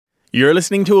You're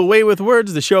listening to Away with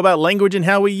Words, the show about language and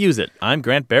how we use it. I'm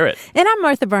Grant Barrett. And I'm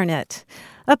Martha Barnett.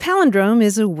 A palindrome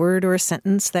is a word or a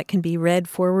sentence that can be read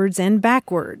forwards and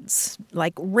backwards,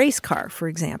 like race car, for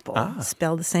example.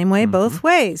 Spelled the same way both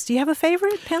ways. Do you have a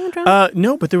favorite palindrome?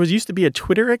 No, but there used to be a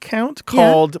Twitter account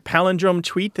called Palindrome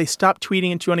Tweet. They stopped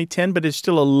tweeting in 2010, but it's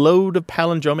still a load of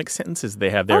palindromic sentences they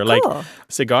have there. Oh, like, cool.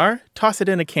 cigar, toss it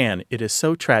in a can. It is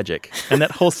so tragic. And that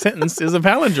whole sentence is a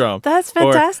palindrome. That's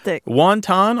fantastic. Or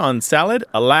wonton on salad?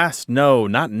 Alas, no,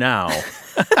 not now.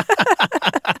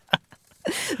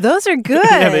 Those are good.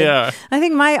 Yeah, they are. I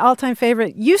think my all-time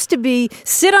favorite used to be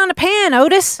sit on a pan,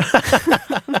 Otis.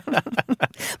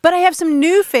 But I have some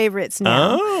new favorites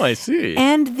now. Oh, I see.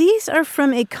 And these are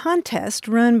from a contest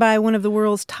run by one of the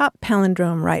world's top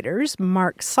palindrome writers,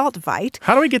 Mark Saltveit.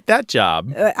 How do we get that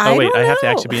job? I don't have to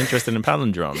know. actually be interested in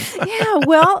palindromes. Yeah,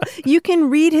 well, you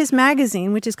can read his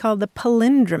magazine, which is called The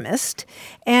Palindromist.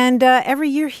 And every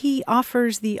year he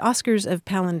offers the Oscars of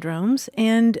palindromes.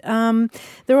 And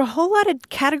there were a whole lot of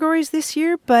categories this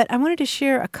year, but I wanted to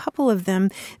share a couple of them.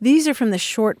 These are from the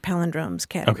short palindromes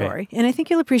category. Okay. And I think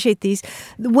you'll appreciate these.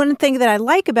 The one thing that I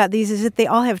like about these is that they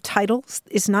all have titles.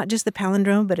 It's not just the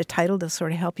palindrome, but a title to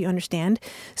sort of help you understand.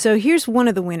 So here's one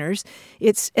of the winners.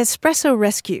 It's Espresso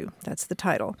Rescue. That's the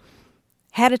title.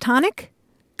 Had a tonic?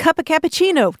 Cup of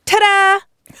cappuccino. Ta-da!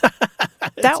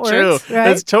 That works, true. right?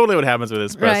 That's totally what happens with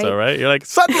espresso, right? You're like,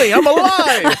 suddenly I'm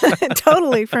alive!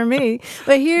 Totally, for me.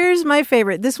 But here's my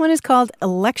favorite. This one is called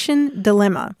Election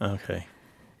Dilemma. Okay.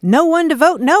 No one to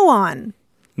vote no on.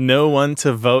 No one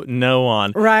to vote no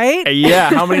on. Right?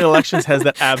 Yeah, how many elections has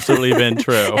that absolutely been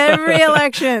true? Every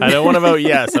election. I don't want to vote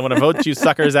yes. I want to vote you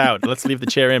suckers out. Let's leave the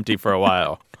chair empty for a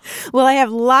while. Well, I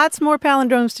have lots more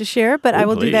palindromes to share, but I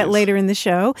will do that later in the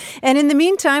show. And in the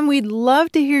meantime, we'd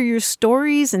love to hear your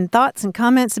stories and thoughts and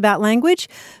comments about language.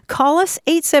 Call us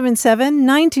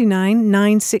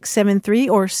 877-929-9673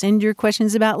 or send your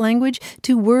questions about language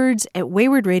to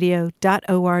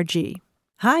words@waywardradio.org.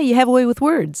 Hi, you have a way with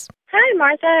words. Hi,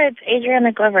 Martha. It's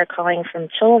Adriana Glover calling from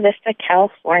Chula Vista,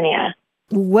 California.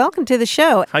 Welcome to the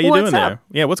show. How you doing there?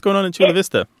 Yeah, what's going on in Chula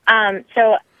Vista?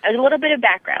 So a little bit of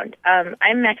background.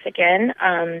 I'm Mexican,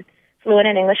 fluent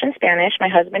in English and Spanish. My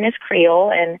husband is Creole,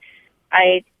 and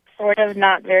I sort of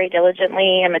not very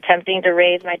diligently am attempting to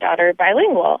raise my daughter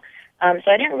bilingual.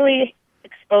 So I didn't really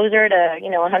expose her to,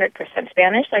 100%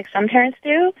 Spanish like some parents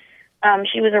do.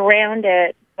 She was around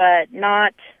it, but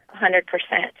not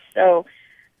 100%. So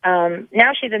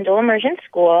now she's in dual immersion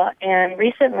school, and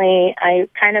recently I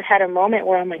kind of had a moment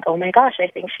where I'm like, oh my gosh, I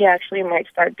think she actually might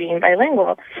start being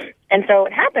bilingual. And so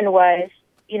what happened was,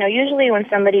 usually when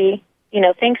somebody,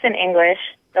 thinks in English,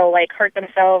 they'll like hurt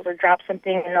themselves or drop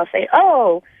something and they'll say,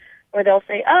 oh, or they'll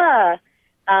say,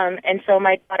 and so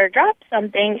my daughter dropped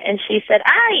something and she said,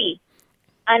 ay.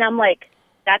 And I'm like,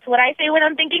 that's what I say when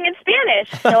I'm thinking in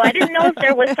Spanish. So I didn't know if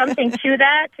there was something to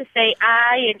that, to say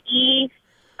I and E,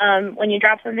 when you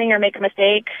drop something or make a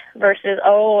mistake versus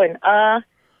O and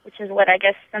which is what I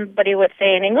guess somebody would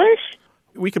say in English.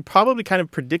 We could probably kind of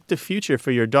predict the future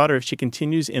for your daughter if she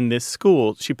continues in this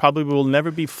school. She probably will never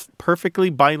be perfectly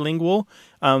bilingual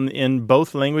in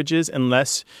both languages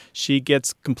unless she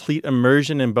gets complete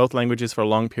immersion in both languages for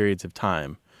long periods of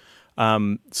time.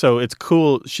 So it's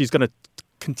cool. She's going to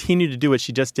continue to do what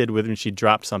she just did when she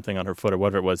dropped something on her foot or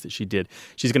whatever it was that she did.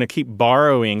 She's going to keep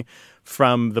borrowing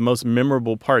from the most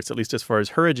memorable parts, at least as far as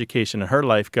her education and her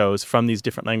life goes, from these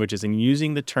different languages and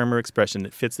using the term or expression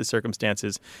that fits the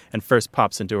circumstances and first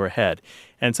pops into her head.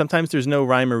 And sometimes there's no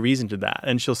rhyme or reason to that.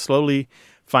 And she'll slowly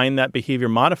find that behavior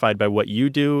modified by what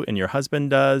you do and your husband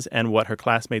does and what her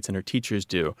classmates and her teachers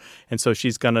do. And so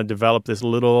she's going to develop this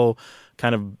little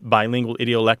kind of bilingual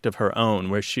idiolect of her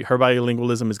own, where her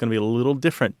bilingualism is going to be a little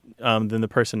different than the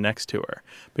person next to her,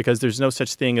 because there's no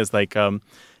such thing as like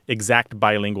exact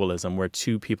bilingualism where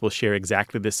two people share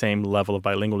exactly the same level of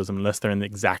bilingualism unless they're in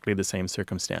exactly the same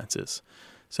circumstances.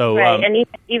 So, right, and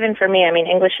even for me,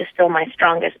 English is still my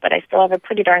strongest, but I still have a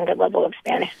pretty darn good level of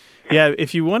Spanish. Yeah,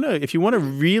 if you want to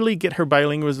really get her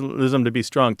bilingualism to be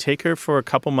strong, take her for a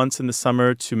couple months in the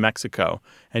summer to Mexico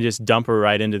and just dump her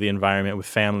right into the environment with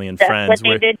family and friends. That's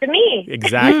what they did to me.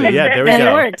 Exactly. Yeah, there we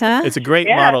go. It worked, huh? It's a great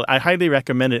model. I highly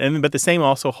recommend it. But the same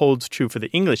also holds true for the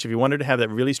English. If you want her to have that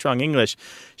really strong English,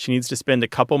 she needs to spend a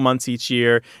couple months each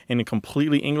year in a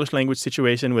completely English language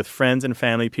situation with friends and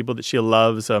family, people that she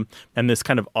loves, and this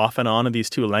kind of off and on of these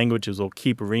two languages will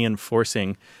keep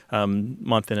reinforcing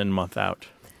month in and month out.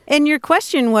 And your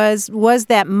question was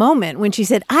that moment when she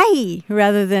said, "ay,"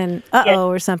 rather than "uh-oh"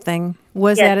 or something,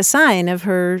 was that a sign of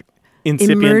her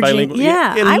incipient emerging? bilingual?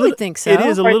 Yeah, I would think so. It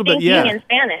is a little bit, thinking in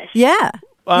Spanish. Yeah.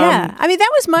 Yeah, I mean,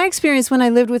 that was my experience when I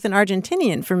lived with an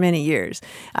Argentinian for many years.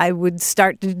 I would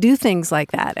start to do things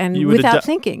like that, and without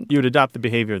thinking. You would adopt the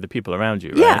behavior of the people around you,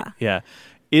 right? Yeah. Yeah.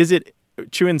 Is it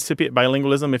true incipient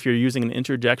bilingualism if you're using an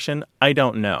interjection? I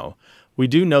don't know. We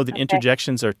do know that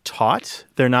interjections are taught.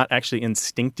 They're not actually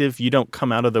instinctive. You don't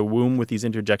come out of the womb with these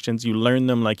interjections. You learn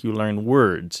them like you learn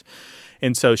words.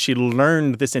 And so she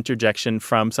learned this interjection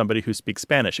from somebody who speaks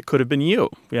Spanish. It could have been you.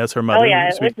 Yes, her mother. Oh, yeah,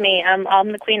 it was me.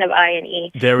 I'm the queen of I and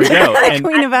E. There we go. And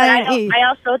Queen of I and E. I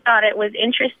also thought it was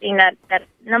interesting that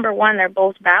number one, they're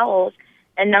both vowels,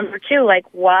 and number two, like,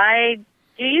 why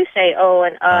do you say O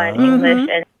and in English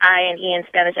and I and E in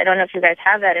Spanish? I don't know if you guys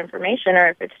have that information or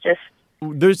if it's just,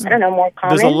 I don't know, more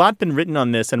common. There's a lot been written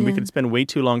on this, and we could spend way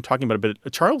too long talking about it.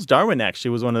 But Charles Darwin actually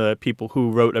was one of the people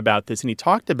who wrote about this, and he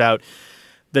talked about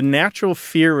the natural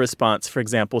fear response, for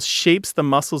example, shapes the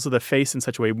muscles of the face in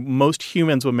such a way most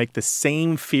humans will make the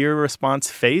same fear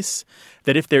response face,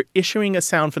 that if they're issuing a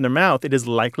sound from their mouth, it is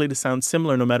likely to sound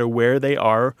similar no matter where they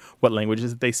are, what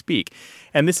languages they speak.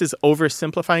 And this is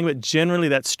oversimplifying, but generally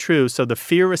that's true. So the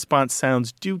fear response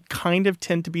sounds do kind of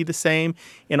tend to be the same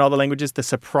in all the languages. The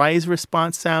surprise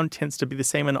response sound tends to be the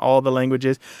same in all the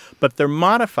languages, but they're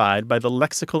modified by the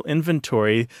lexical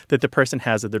inventory that the person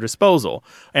has at their disposal.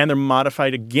 And they're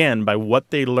modified again by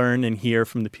what they learn and hear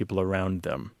from the people around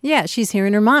them. Yeah, she's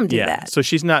hearing her mom do that. So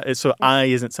she's not, so I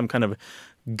isn't some kind of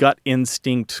gut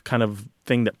instinct kind of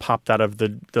thing that popped out of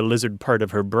the lizard part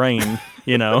of her brain,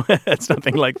 you know. It's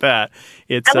nothing like that.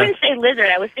 It's I wouldn't say lizard.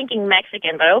 I was thinking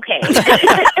Mexican, but okay.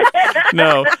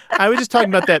 No, I was just talking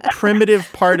about that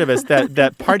primitive part of us,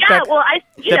 that part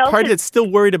part that's still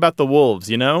worried about the wolves,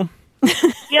 you know.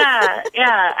 Yeah.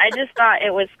 I just thought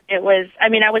it was. I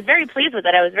mean, I was very pleased with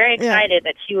it. I was very excited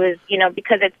that she was,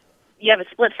 because you have a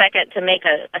split second to make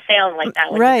a sound like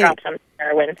that when you drop something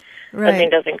or when something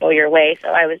doesn't go your way. So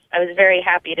I was very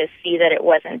happy to see that it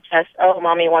wasn't just,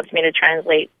 mommy wants me to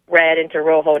translate red into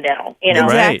rojo now,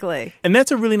 Exactly. Right. And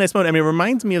that's a really nice moment. I mean, it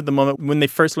reminds me of the moment when they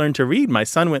first learned to read. My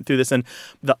son went through this, and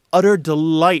the utter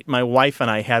delight my wife and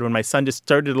I had when my son just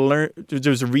started to learn,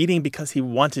 was reading because he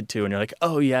wanted to. And you're like,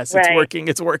 oh, yes, it's working.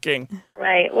 It's working.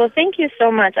 Right. Well, thank you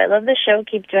so much. I love the show.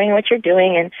 Keep doing what you're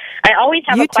doing. And I always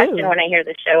have a question when I hear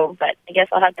the show, but I guess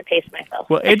I'll have to pace myself.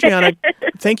 Well, Adriana,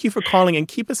 thank you for calling, and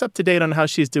keep us up to date on how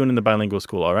she's doing in the bilingual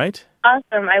school, all right?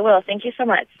 Awesome. I will. Thank you so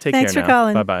much. Thanks care for now.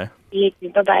 calling. Bye-bye. You too.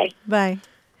 Bye-bye. Bye.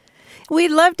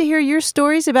 We'd love to hear your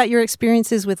stories about your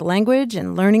experiences with language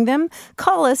and learning them.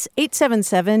 Call us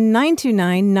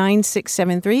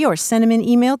 877-929-9673 or send them an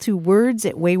email to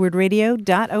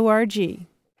words@waywardradio.org.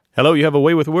 Hello, you have a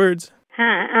way with words. Hi,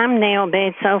 I'm Nell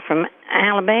Bedsoe from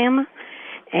Alabama,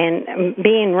 and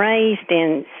being raised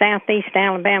in southeast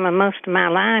Alabama most of my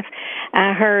life,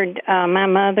 I heard my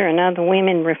mother and other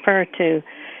women refer to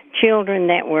children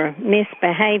that were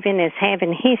misbehaving as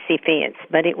having hissy fits,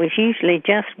 but it was usually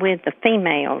just with the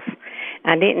females.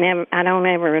 I don't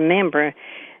ever remember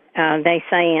they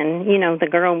saying, the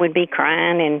girl would be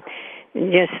crying and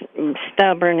just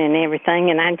stubborn and everything,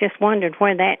 and I just wondered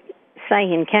where that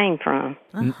saying came from.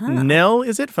 Nell,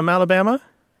 is it, from Alabama?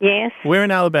 Yes. Where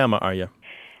in Alabama are you?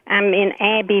 I'm in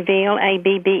Abbeville,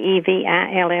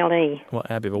 Abbeville. Well,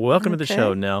 Abbeville, welcome to the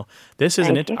show, Nell. This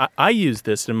is I used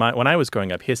this when I was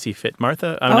growing up. Hissy fit,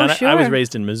 Martha. I was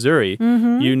raised in Missouri.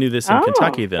 Mm-hmm. You knew this in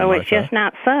Kentucky, then, Martha. So it's just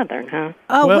not Southern, huh?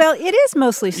 Oh, well, it is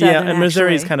mostly Southern. Yeah, and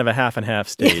Missouri is kind of a half and half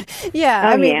state. Yeah,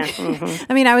 I mean,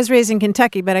 I mean, I was raised in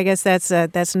Kentucky, but I guess that's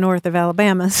north of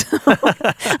Alabama. So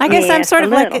I guess I'm sort of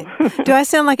like. Do I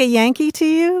sound like a Yankee to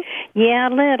you? Yeah, a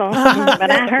little.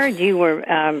 But I heard you were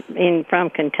from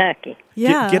Kentucky.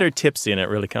 Yeah. Get her tipsy and it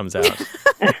really comes out.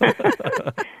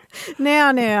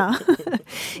 Now.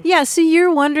 Yeah, so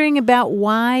you're wondering about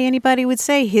why anybody would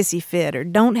say hissy fit or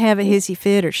don't have a hissy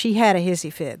fit or she had a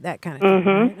hissy fit, that kind of thing.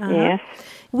 Mm-hmm. Right? Yes.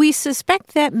 We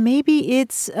suspect that maybe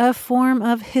it's a form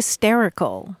of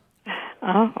hysterical.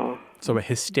 Oh. So a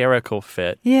hysterical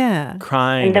fit. Yeah.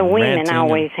 Crying and the women ranting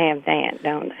always have that,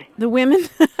 don't they? The women?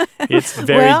 It's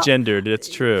very gendered. It's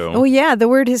true. Oh, yeah. The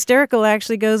word hysterical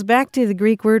actually goes back to the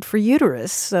Greek word for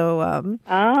uterus. So,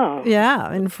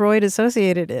 yeah, and Freud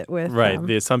associated it with... Right.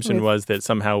 The assumption was that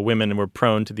somehow women were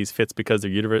prone to these fits because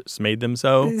their uterus made them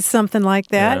so. Something like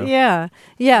that. Yeah.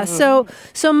 Mm-hmm.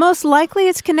 So most likely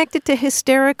it's connected to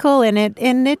hysterical, and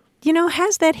it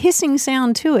has that hissing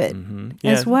sound to it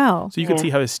as well. So you could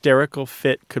see how hysterical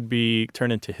fit could be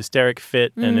turned into hysteric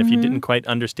fit. And if you didn't quite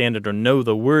understand it or know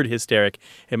the word hysteric,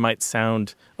 it might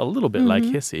sound a little bit like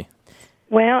hissy.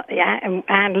 Well,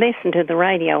 I listen to the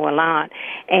radio a lot.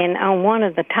 And on one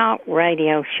of the talk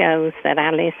radio shows that I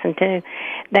listen to,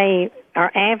 they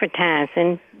are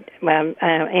advertising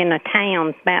in a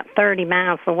town about 30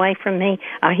 miles away from me,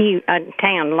 a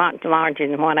town a lot larger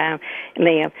than what I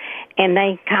live, and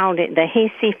they called it the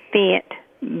Hissy Fit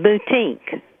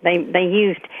Boutique. It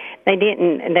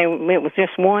was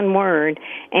just one word,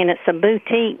 and it's a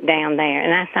boutique down there.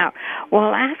 And I thought,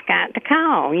 well, I've got to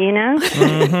call, Mm-hmm.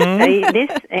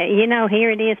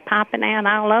 Here it is popping out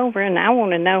all over, and I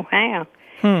want to know how.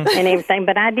 And everything,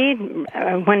 but I did,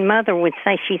 when Mother would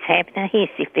say she's having a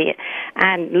hissy fit,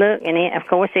 I'd look, and of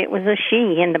course it was a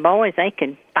she, and the boys, they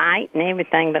could fight and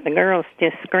everything, but the girls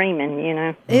just screaming,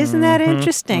 Isn't that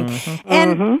interesting?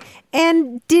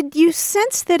 And did you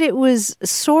sense that it was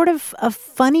sort of a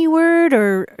funny word,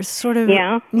 or sort of...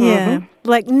 Yeah.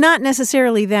 Like not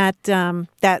necessarily that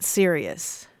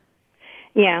serious?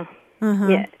 Yeah.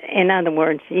 Yeah. In other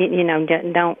words,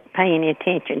 don't pay any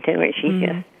attention to it. She's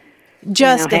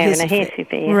just a having hissy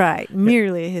fit. Right,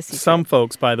 merely a hissy fit. Some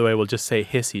folks, by the way, will just say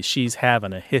hissy. She's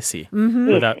having a hissy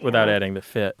without adding the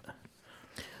fit.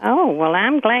 Oh, well,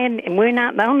 I'm glad we're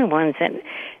not the only ones that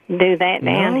do that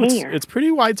down here. It's pretty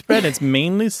widespread. It's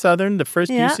mainly Southern. The first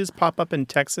uses pop up in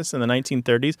Texas in the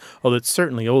 1930s, although it's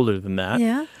certainly older than that.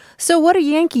 Yeah. So what do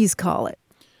Yankees call it,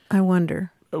 I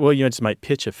wonder? Well, you just might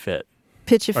pitch a fit.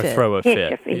 Pitch a Or fit. throw a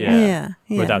fit. Yeah.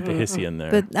 Without the hissy in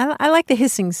there. But I like the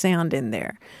hissing sound in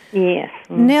there. Yes.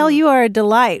 Nell, you are a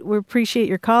delight. We appreciate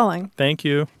your calling. Thank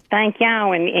you. Thank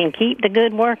y'all, and keep the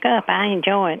good work up. I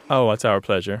enjoy it. Oh, it's our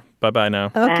pleasure. Bye-bye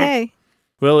now. Okay.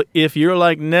 Well, if you're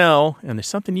like Nell and there's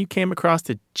something you came across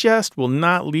that just will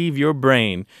not leave your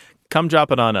brain, come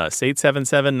drop it on us.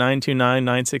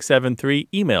 877-929-9673.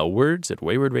 Email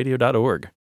words@waywardradio.org.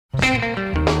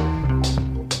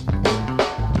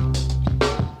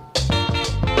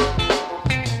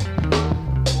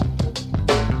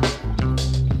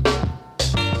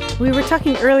 We were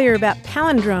talking earlier about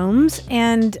palindromes,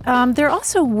 and there are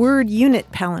also word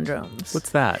unit palindromes.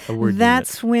 What's that? A word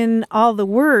That's when all the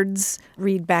words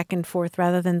read back and forth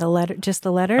rather than just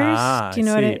the letters. Ah, Do you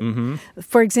know I see. what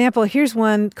For example, here's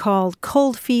one called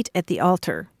Cold Feet at the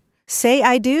Altar. Say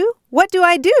I do? What do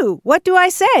I do? What do I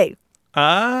say?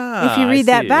 Ah, if you read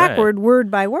that backward, right. word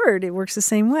by word, it works the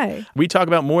same way. We talk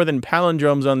about more than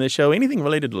palindromes on this show. Anything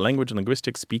related to language,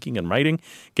 linguistics, speaking, and writing,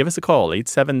 give us a call,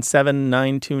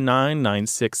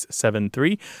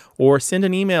 877-929-9673, or send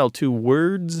an email to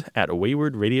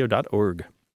words@waywardradio.org.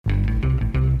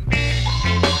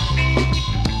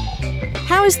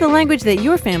 How is the language that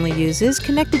your family uses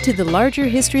connected to the larger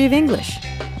history of English?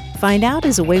 Find out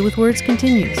as A Way with Words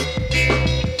continues.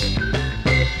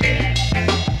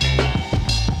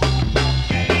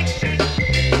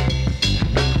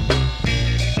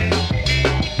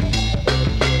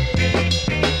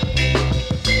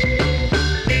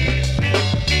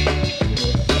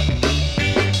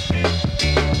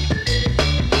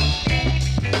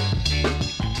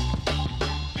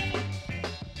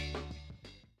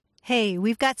 Hey,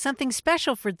 we've got something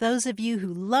special for those of you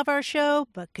who love our show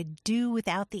but could do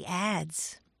without the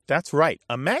ads. That's right.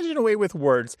 Imagine A Way with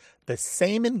Words, the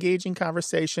same engaging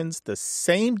conversations, the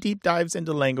same deep dives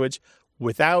into language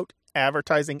without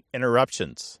advertising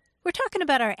interruptions. We're talking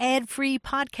about our ad-free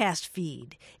podcast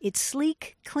feed. It's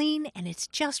sleek, clean, and it's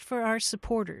just for our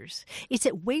supporters. It's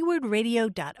at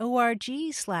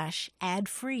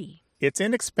waywardradio.org/ad-free. It's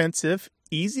inexpensive,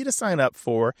 easy to sign up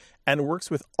for, and works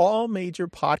with all major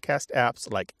podcast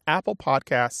apps like Apple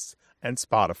Podcasts and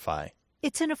Spotify.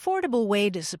 It's an affordable way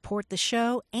to support the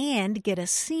show and get a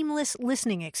seamless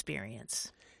listening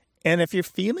experience. And if you're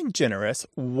feeling generous,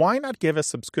 why not give a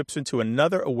subscription to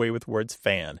another A Way with Words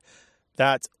fan?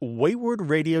 That's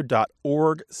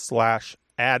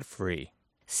waywardradio.org/ad-free.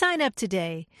 Sign up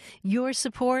today. Your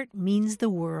support means the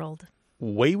world.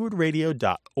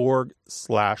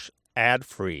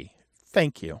 waywardradio.org/ad-free.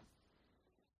 Thank you.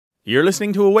 You're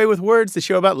listening to A Way with Words, the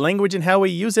show about language and how we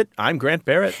use it. I'm Grant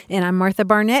Barrett. And I'm Martha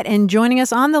Barnett, and joining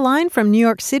us on the line from New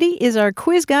York City is our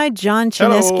quiz guy, John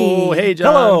Chinesky. Hello. Hey,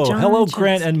 John. Hello, John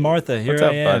Grant Chinesky. and Martha. Here What's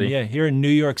up, I am. buddy? Yeah, here in New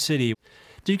York City.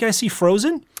 Did you guys see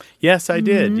Frozen? Yes, I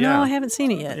did. Yeah. No, I haven't seen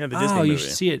it yet. Yeah, the Disney you movie.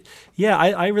 should see it. Yeah,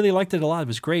 I really liked it a lot. It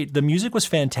was great. The music was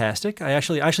fantastic. I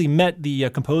actually met the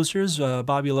composers,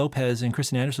 Bobby Lopez and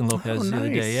Kristen Anderson Lopez, the other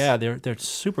nice. day. Yeah, they're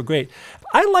super great.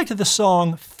 I liked the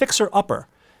song "Fixer Upper."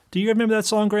 Do you remember that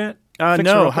song, Grant? Fixer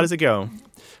No. Upper? How does it go?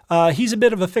 He's a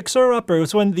bit of a fixer-upper.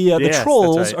 It's when the Yes,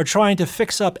 trolls that's right. are trying to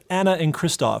fix up Anna and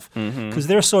Kristoff because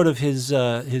they're sort of his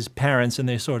parents, and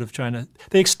they're sort of trying to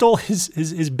they extol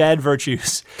his bad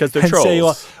virtues 'Cause they're and say,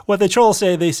 trolls. what the trolls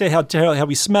say. They say how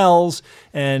he smells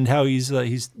and how he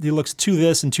looks to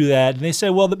this and to that, and they say,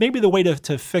 well, maybe the way to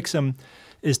fix him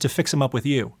is to fix him up with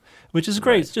you. which is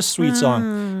great. It's just a sweet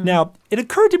song. Now, it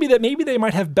occurred to me that maybe they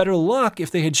might have better luck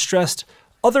if they had stressed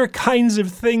other kinds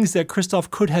of things that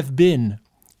Christoph could have been.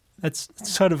 That's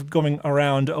sort of going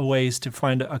around a ways to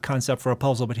find a concept for a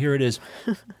puzzle, but here it is.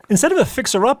 Instead of a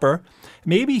fixer-upper,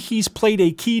 maybe he's played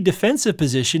a key defensive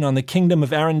position on the Kingdom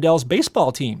of Arundel's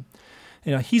baseball team.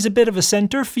 He's a bit of a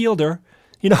center fielder.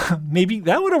 Maybe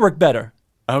that would have worked better.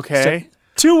 Okay. So,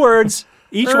 2 words,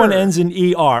 each one ends in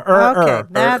ER. Okay,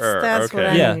 that's what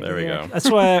I Yeah. need to There we hear. go.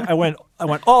 That's why I went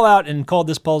all out and called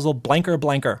this puzzle Blanker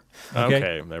Blanker.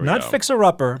 Okay, there we Not go.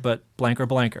 fixer-upper, but Blanker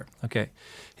Blanker. Okay,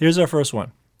 here's our first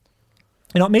one.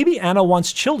 Maybe Anna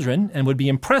wants children and would be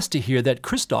impressed to hear that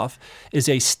Christoph is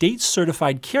a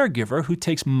state-certified caregiver who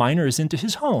takes minors into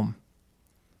his home.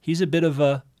 He's a bit of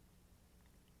a...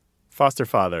 Foster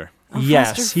father.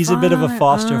 Yes, foster he's a bit of a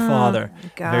foster father.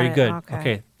 father. Got Very it. good.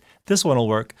 Okay. This one will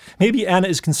work. Maybe Anna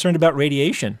is concerned about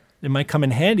radiation. It might come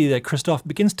in handy that Christoph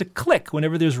begins to click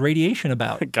whenever there's radiation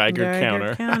about. Geiger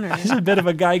counter. He's a bit of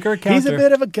a Geiger counter. He's a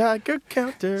bit of a Geiger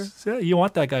counter. So you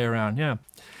want that guy around, yeah.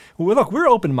 Well, look, we're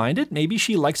open-minded. Maybe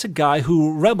she likes a guy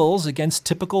who rebels against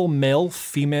typical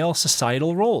male-female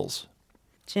societal roles.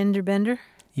 Gender bender?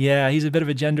 Yeah, he's a bit of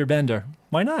a gender bender.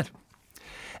 Why not?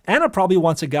 Anna probably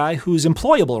wants a guy who's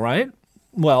employable, right?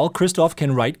 Well, Christoph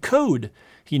can write code.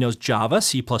 He knows Java,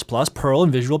 C++, Perl,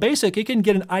 and Visual Basic. He can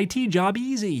get an IT job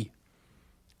easy.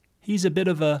 He's a bit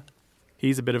of a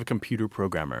computer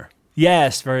programmer.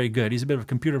 Yes, very good. He's a bit of a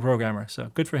computer programmer, so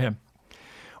good for him.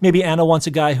 Maybe Anna wants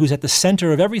a guy who's at the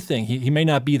center of everything. He may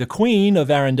not be the queen of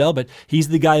Arundel, but he's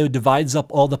the guy who divides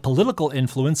up all the political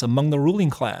influence among the ruling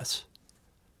class.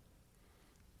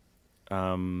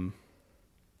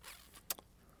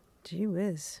 Gee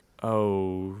whiz.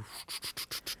 Oh.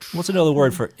 What's another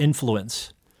word for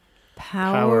influence?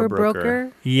 Power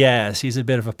broker? Yes, he's a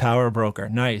bit of a power broker.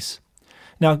 Nice.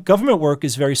 Now, government work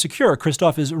is very secure.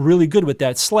 Christoph is really good with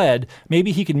that sled.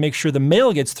 Maybe he can make sure the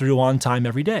mail gets through on time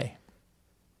every day.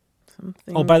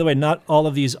 Something, Oh, by the way, not all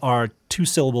of these are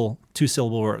two-syllable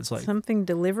words. Like something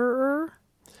deliverer?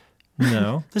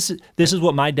 no, this is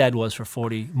what my dad was for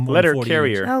 40 Letter 40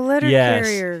 carrier. years. Oh, letter Yes,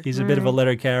 carrier. he's a bit of a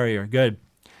letter carrier. Good.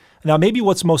 Now, maybe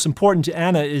what's most important to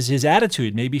Anna is his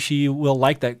attitude. Maybe she will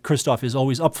like that Christoph is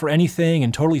always up for anything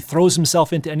and totally throws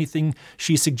himself into anything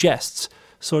she suggests,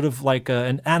 sort of like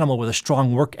an animal with a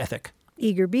strong work ethic.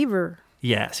 Eager beaver.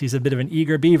 Yes, he's a bit of an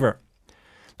eager beaver.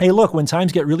 Hey, look, when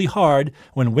times get really hard,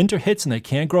 when winter hits and they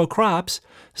can't grow crops,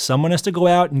 someone has to go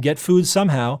out and get food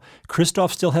somehow.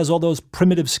 Christoph still has all those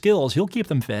primitive skills. He'll keep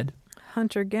them fed.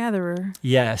 Hunter-gatherer.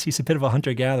 Yes, he's a bit of a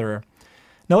hunter-gatherer.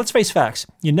 Now, let's face facts.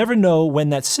 You never know when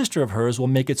that sister of hers will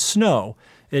make it snow.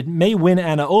 It may win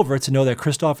Anna over to know that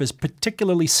Christoph is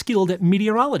particularly skilled at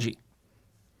meteorology.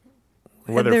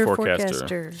 Weather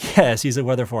forecaster. Yes, he's a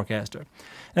weather forecaster.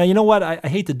 Now, you know what? I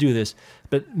hate to do this,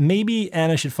 but maybe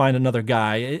Anna should find another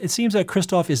guy. It seems that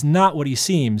Christoph is not what he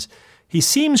seems. He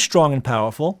seems strong and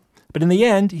powerful, but in the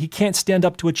end, he can't stand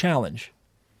up to a challenge.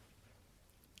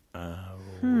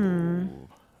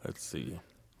 Let's see.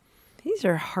 These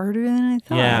are harder than I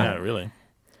thought. Yeah. Yeah, really.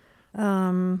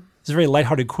 It's a very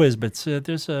lighthearted quiz, but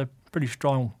there's a pretty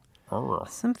strong...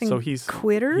 Something So he's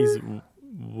quitter? He's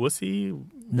wussy.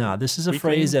 No, this is a Weakling?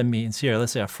 phrase that means, here,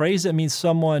 let's say a phrase that means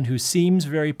someone who seems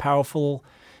very powerful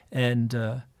and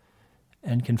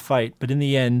can fight, but in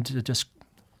the end, it just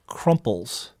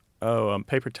crumples. Oh,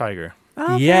 paper tiger.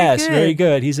 Oh, Yes, very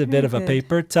good. He's a bit Very of a good.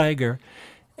 paper tiger.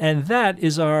 And that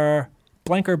is our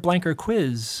blanker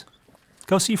quiz.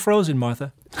 Go see Frozen,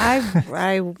 Martha. Yeah,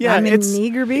 I'm an it's-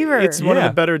 eager beaver. It's one of Yeah.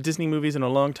 the better Disney movies in a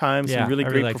long time. Some Yeah, really I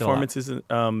really great liked it a lot. performances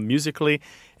musically.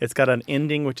 It's got an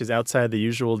ending which is outside the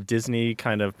usual Disney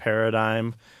kind of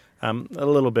paradigm. A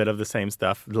little bit of the same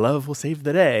stuff. Love will save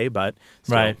the day, but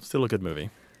still a good movie.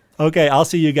 Okay, I'll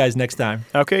see you guys next time.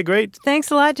 Okay, great.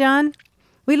 Thanks a lot, John.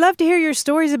 We'd love to hear your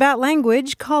stories about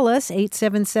language. Call us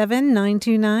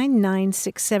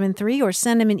 877-929-9673 or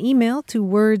send them an email to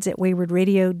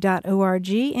words@waywardradio.org.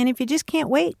 And if you just can't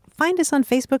wait, find us on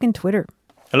Facebook and Twitter.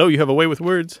 Hello, you have a way with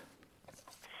words.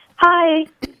 Hi,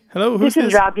 Hello, who's this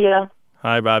is this? Rabia.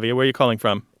 Hi, Bobby. Where are you calling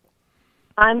from?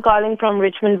 I'm calling from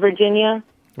Richmond, Virginia.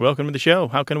 Welcome to the show.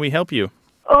 How can we help you?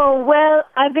 Oh, well,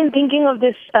 I've been thinking of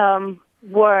this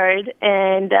word,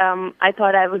 and I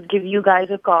thought I would give you guys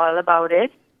a call about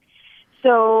it.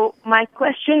 So my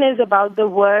question is about the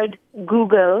word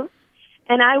Google,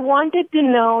 and I wanted to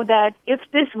know that if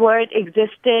this word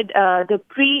existed the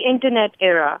pre-internet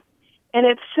era, and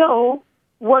if so,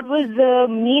 what was the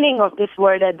meaning of this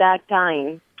word at that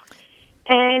time?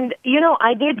 And,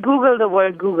 I did Google the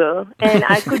word Google, and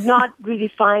I could not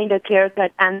really find a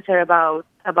clear-cut answer about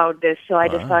this, so I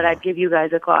just thought I'd give you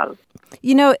guys a call.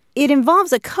 It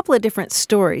involves a couple of different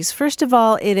stories. First of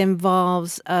all, it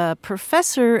involves a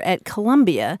professor at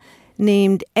Columbia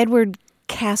named Edward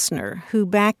Kastner, who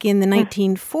back in the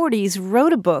 1940s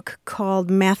wrote a book called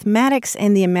Mathematics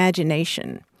and the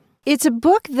Imagination. It's a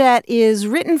book that is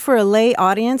written for a lay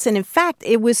audience, and in fact,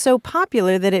 it was so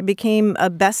popular that it became a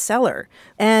bestseller.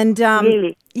 And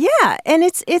really? Yeah, and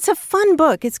it's a fun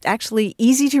book. It's actually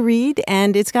easy to read,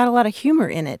 and it's got a lot of humor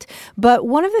in it. But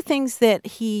one of the things that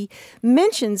he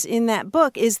mentions in that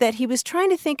book is that he was trying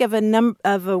to think of a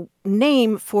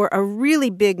name for a really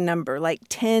big number, like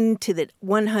 10 to the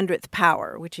 100th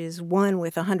power, which is 1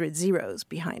 with 100 zeros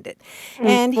behind it.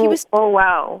 And he was Oh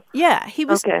wow. Yeah, he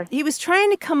was trying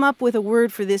to come up with a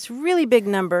word for this really big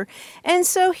number. And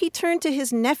so he turned to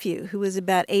his nephew, who was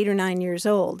about 8 or 9 years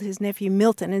old, his nephew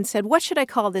Milton, and said, "What should I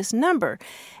call this number?"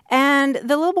 And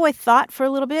the little boy thought for a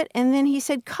little bit, and then he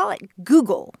said, "Call it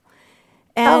Google."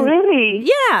 And, really?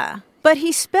 Yeah. But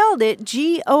he spelled it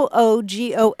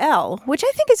Googol, which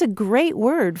I think is a great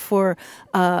word for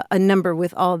a number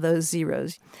with all those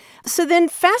zeros. So then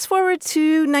fast forward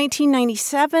to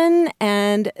 1997,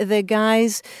 and the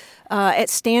guys at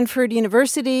Stanford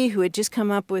University, who had just come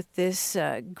up with this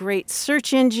great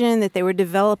search engine that they were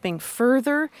developing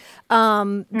further,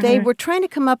 they were trying to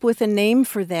come up with a name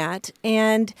for that.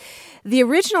 And the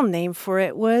original name for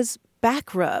it was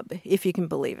back rub, if you can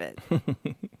believe it.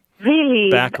 Really?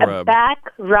 Back rub. A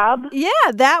back rub? Yeah,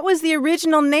 that was the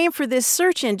original name for this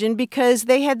search engine because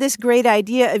they had this great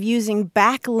idea of using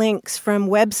backlinks from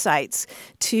websites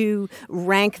to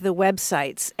rank the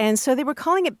websites. And so they were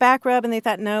calling it back rub, and they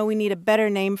thought, no, we need a better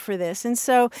name for this. And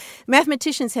so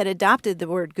mathematicians had adopted the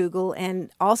word Google and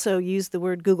also used the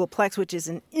word Googleplex, which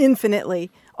is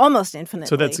almost infinitely.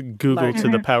 So that's Google larger. to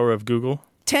the power of Google?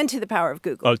 10 to the power of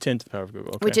Google. Oh, 10 to the power of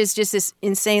Google. Okay. Which is just this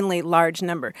insanely large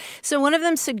number. So one of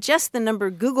them suggests the number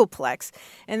Googleplex,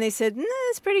 and they said,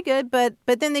 that's pretty good, but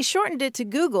then they shortened it to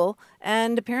Google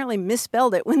and apparently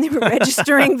misspelled it when they were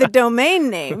registering the domain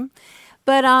name.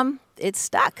 But it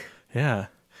stuck. Yeah.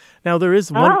 Now, there is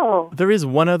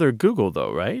one other Google,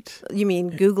 though, right? You mean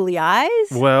googly eyes?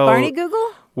 Well, Barney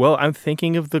Google? Well, I'm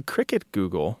thinking of the Cricket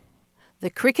Google. The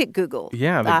Cricket Google.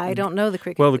 Yeah. I don't know the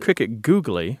Cricket Well, Google. the Cricket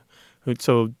Googly.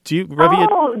 So, do you, Ravi?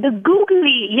 Oh, the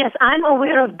googly. Yes, I'm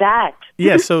aware of that.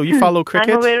 Yeah, so you follow cricket?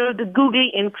 I'm aware of the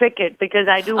googly in cricket because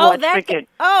I do watch cricket.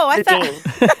 I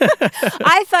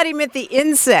thought he meant the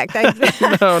insect.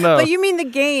 No. But you mean the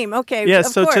game. Okay, yeah, of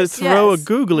so course, to throw a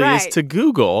googly right. is to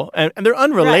Google, and they're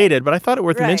unrelated, but I thought it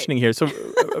worth Right. mentioning here. So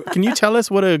can you tell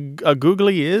us what a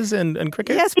googly is in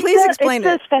cricket? Yes, please explain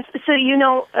it. So,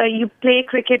 you play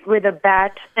cricket with a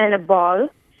bat and a ball.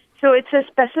 So it's a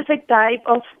specific type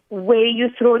of way you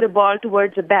throw the ball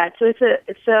towards the bat. So it's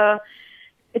a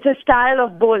style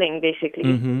of bowling, basically.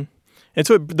 Mm-hmm. And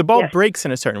so the ball breaks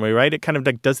in a certain way, right? It kind of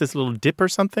like does this little dip or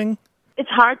something? It's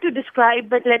hard to describe,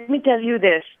 but let me tell you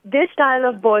this. This style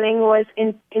of bowling was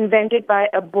invented by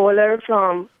a bowler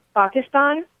from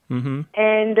Pakistan,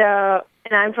 and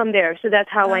I'm from there, so that's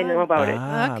how I know about it.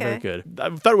 Okay. Very good.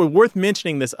 I thought it was worth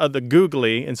mentioning this other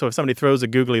googly, and so if somebody throws a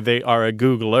googly, they are a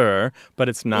Googler, but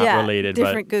it's not related.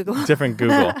 Different Google. Different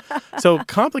Google. So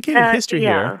complicated history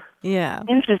here. Yeah.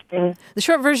 Interesting. The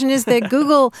short version is that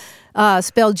Google,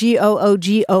 spelled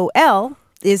Googol,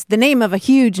 is the name of a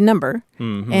huge number,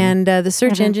 and the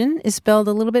search engine is spelled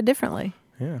a little bit differently.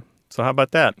 Yeah. So how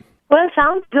about that? Well,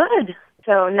 sounds good.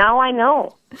 So now I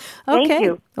know. Okay. Thank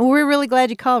you. Well, we're really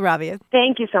glad you called, Rabia.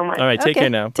 Thank you so much. All right, take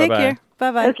care now. Take Bye-bye. care.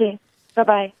 Bye-bye. Okay.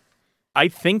 Bye-bye. I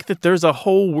think that there's a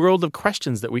whole world of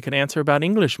questions that we could answer about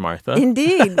English, Martha.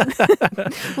 Indeed.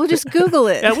 We'll just Google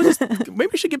it. Yeah, maybe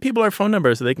we should give people our phone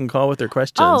number so they can call with their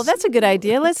questions. Oh, that's a good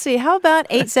idea. Let's see. How about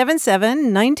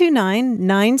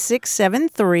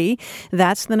 877-929-9673?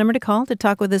 That's the number to call to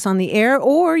talk with us on the air,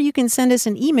 or you can send us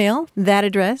an email. That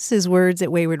address is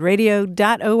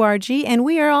words@waywardradio.org, and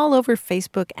we are all over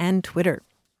Facebook and Twitter.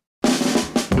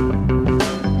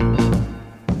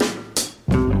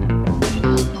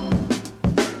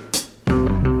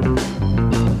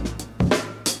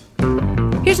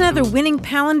 Here's another winning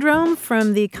palindrome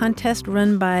from the contest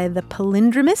run by The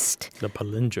Palindromist. The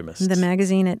Palindromist. The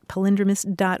magazine at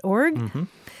palindromist.org.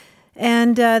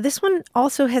 And this one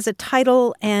also has a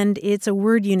title, and it's a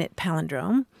word unit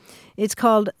palindrome. It's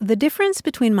called The Difference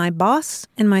Between My Boss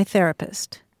and My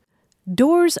Therapist.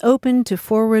 Doors open to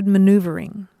forward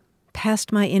maneuvering.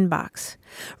 Past my inbox.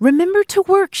 Remember to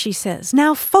work, she says.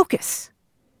 Now focus.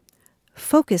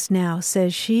 Focus now,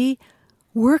 says she.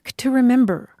 Work to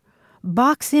remember.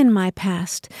 box in my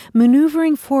past,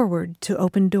 maneuvering forward to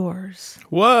open doors.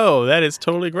 Whoa, that is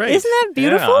totally great. Isn't that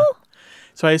beautiful? Yeah.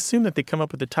 So I assume that they come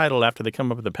up with the title after they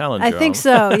come up with the palindrome. I think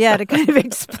so, yeah, to kind of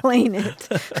explain it.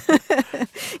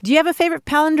 Do you have a favorite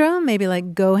palindrome? Maybe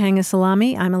like go hang a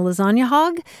salami, I'm a lasagna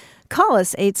hog? Call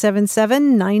us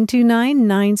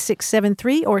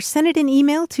 877-929-9673 or send it an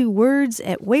email to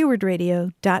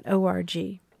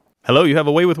words@waywardradio.org. Hello, you have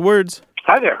a way with words.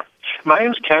 Hi there. My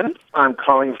name's Ken. I'm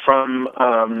calling from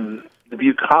the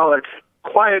bucolic,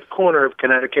 quiet corner of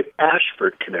Connecticut,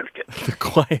 Ashford, Connecticut. The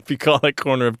quiet, bucolic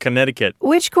corner of Connecticut.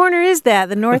 Which corner is that?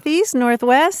 The northeast,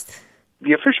 northwest?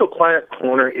 The official quiet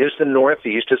corner is the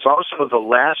northeast. It's also the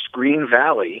last green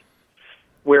valley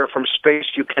where from space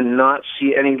you cannot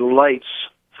see any lights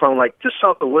from like just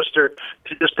south of Worcester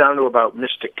to just down to about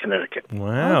Mystic, Connecticut.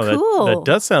 Wow, cool. that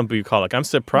does sound bucolic. I'm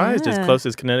surprised as close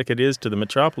as Connecticut is to the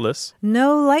metropolis.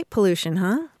 No light pollution,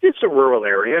 huh? It's a rural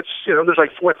area. It's, there's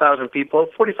like 4,000 people,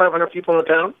 4,500 people in the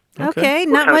town. Okay,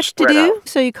 We're not kind of much to spread do, out.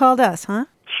 so you called us, huh?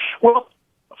 Well,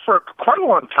 for quite a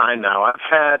long time now, I've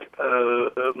had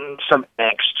some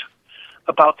angst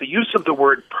about the use of the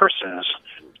word persons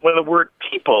when the word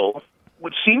people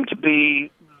would seem to be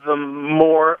the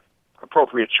more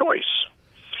appropriate choice.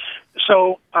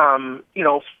 So,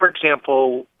 for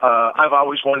example, I've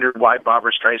always wondered why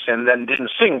Barbra Streisand then didn't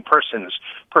sing persons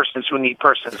who need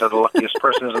persons are the luckiest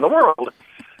persons in the world,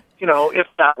 if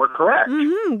that were correct.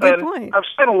 Good point. I've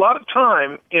spent a lot of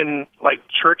time in, like,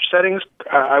 church settings.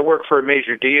 I work for a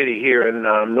major deity here in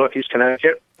Northeast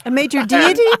Connecticut. A major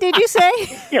deity, did you say?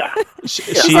 Yeah. Is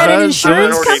that an I'm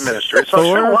insurance an ordained minister, so I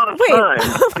spent a lot of time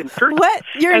in church. What?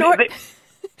 You're an What?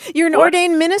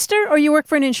 ordained minister, or you work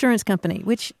for an insurance company?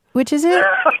 Which is it?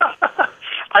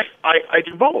 I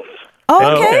do both.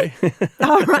 Oh, okay.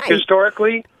 All right.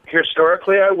 Historically,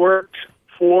 I worked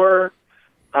for.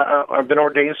 I've been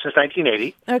ordained since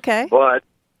 1980. Okay. But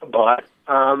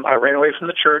I ran away from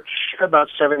the church about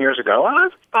 7 years ago.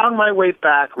 I've found my way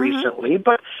back recently,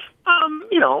 but I'm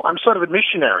sort of a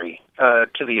missionary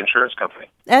to the insurance company.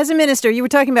 As a minister, you were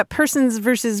talking about persons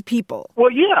versus people.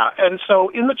 Well, yeah, and so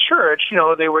in the church,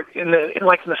 they were in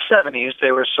the 70s,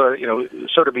 they were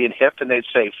sort of being hip, and they'd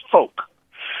say folk.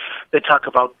 They talk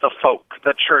about the folk,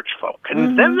 the church folk,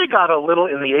 and then they got a little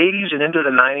in the 80s and into the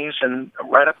 90s, and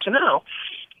right up to now.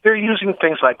 They're using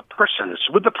things like persons.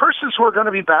 Would the persons who are going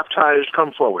to be baptized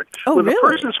come forward? Oh, Would really? the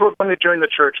persons who are going to join the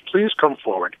church please come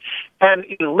forward? And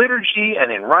in liturgy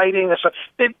and in writing and stuff,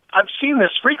 I've seen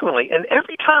this frequently. And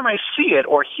every time I see it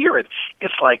or hear it,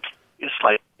 it's like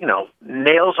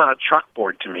nails on a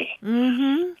chalkboard to me.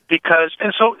 Mm-hmm. Because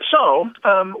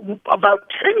about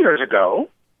 10 years ago,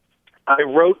 I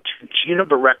wrote to Gina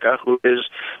Barreca, who is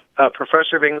a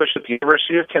professor of English at the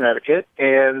University of Connecticut,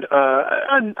 and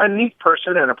a neat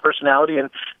person and a personality.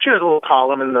 And she has a little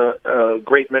column in the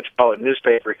great metropolitan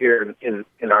newspaper here in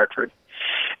Hartford.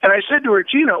 And I said to her,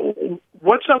 Gina,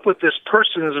 what's up with this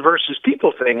persons versus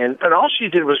people thing? And all she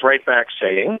did was write back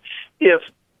saying, if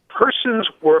persons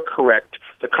were correct,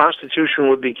 the Constitution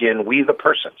would begin, we the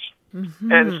persons.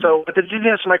 Mm-hmm. And so, but that didn't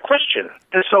answer my question.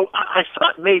 And so I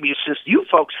thought maybe since you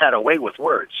folks had a way with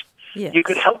words, you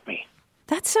could help me.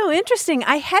 That's so interesting.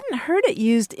 I hadn't heard it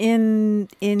used in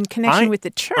connection with the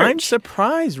church. I'm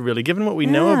surprised, really, given what we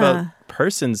know about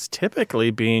persons typically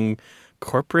being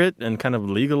corporate and kind of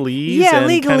legalese. Yeah, and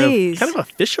legalese. Kind of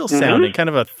official sounding, kind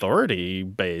of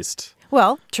authority-based.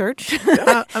 Well, church.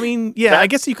 I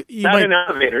guess you might... in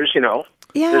elevators, Yeah.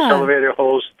 This elevator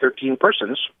holds 13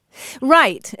 persons.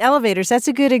 Right. Elevators. That's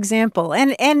a good example.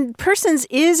 And persons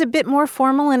is a bit more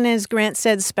formal and, as Grant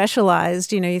said,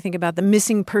 specialized. You think about the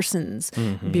Missing Persons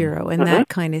Bureau and that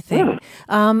kind of thing.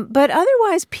 But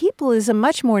otherwise, people is a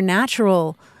much more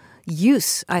natural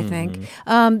use, I think.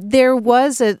 There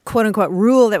was a quote-unquote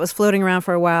rule that was floating around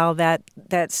for a while that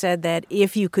said that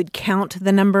if you could count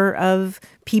the number of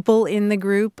people in the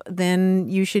group, then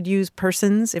you should use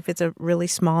persons if it's a really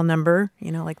small number.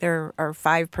 Like there are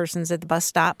 5 persons at the bus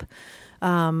stop.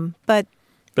 But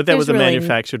that was a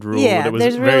manufactured rule that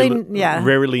was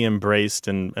rarely embraced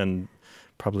and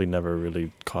probably never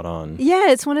really caught on.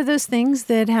 Yeah, it's one of those things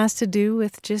that has to do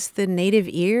with just the native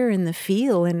ear and the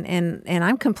feel, and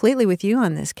I'm completely with you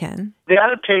on this, Ken. The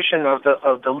adaptation of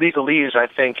the legalese, I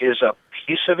think, is a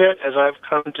piece of it, as I've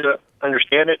come to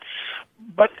understand it.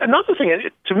 But another thing,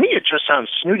 to me, it just sounds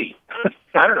snooty.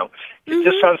 I don't know. It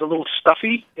just sounds a little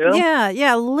stuffy,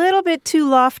 Yeah, a little bit too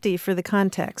lofty for the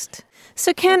context.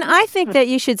 So, Ken, I think that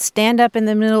you should stand up in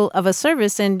the middle of a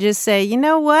service and just say, you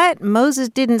know what? Moses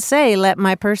didn't say, let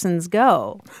my persons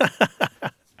go.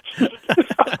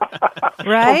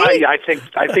 Right? I think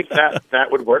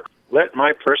that would work. let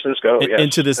my persons go. Yes,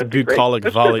 into this bucolic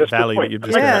valley that you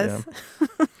just Yes.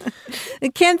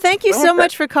 Ken, thank you so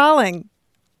much for calling.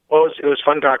 Well, it was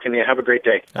fun talking to you. Have a great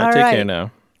day. All take right. care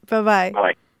now. Bye-bye.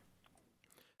 Bye.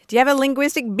 Do you have a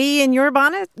linguistic bee in your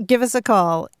bonnet? Give us a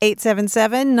call,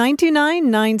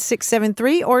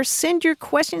 877-929-9673, or send your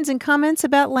questions and comments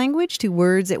about language to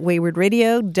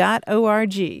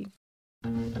words@waywardradio.org.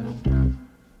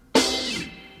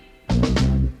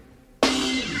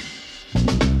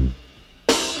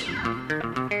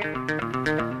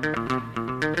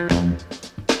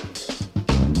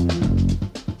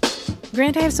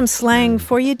 Grant, I have some slang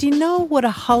for you. Do you know what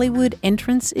a Hollywood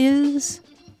entrance is?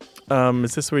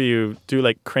 Is this where you do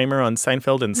like Kramer on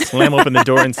Seinfeld and slam open the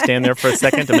door and stand there for a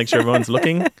second to make sure everyone's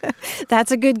looking?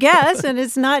 That's a good guess, and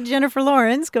it's not Jennifer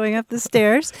Lawrence going up the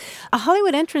stairs. A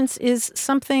Hollywood entrance is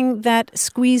something that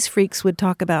squeeze freaks would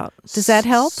talk about. Does that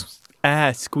help?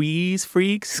 Squeeze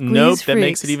freaks? Squeeze Nope, that freaks.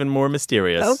 makes it even more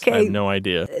mysterious. Okay. I have no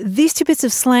idea. These two bits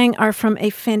of slang are from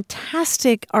a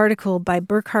fantastic article by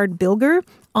Burkhard Bilger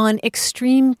on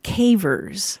extreme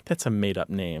cavers. That's a made-up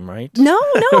name, right? No,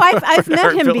 I've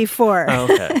met him before. Oh,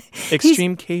 okay.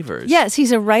 Extreme cavers. Yes,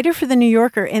 he's a writer for The New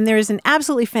Yorker, and there is an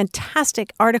absolutely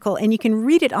fantastic article, and you can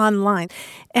read it online.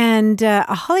 And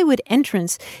a Hollywood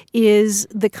entrance is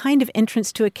the kind of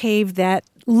entrance to a cave that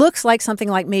looks like something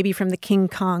like maybe from the King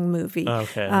Kong movie.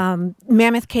 Okay.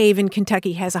 Mammoth Cave in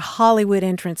Kentucky has a Hollywood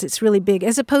entrance. It's really big,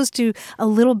 as opposed to a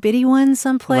little bitty one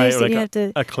someplace Right, that like you have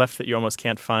to... a cleft that you almost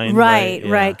can't find. Right,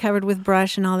 yeah. covered with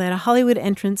brush and all that. A Hollywood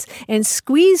entrance. And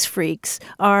squeeze freaks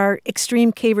are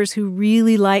extreme cavers who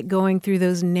really like going through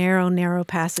those narrow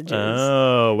passages.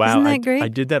 Oh, wow. Isn't that great? I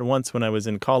did that once when I was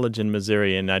in college in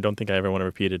Missouri, and I don't think I ever want to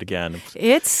repeat it again.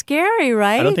 It's scary,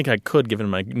 right? I don't think I could, given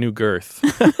my new girth.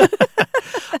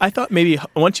 I thought maybe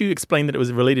once you explained that it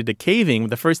was related to caving,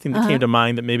 the first thing that came to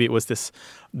mind that maybe it was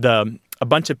a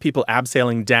bunch of people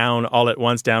abseiling down all at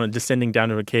once, down and descending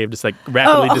down into a cave, just like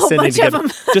rapidly descending together,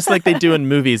 just like they do in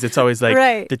movies. It's always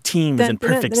like the team's in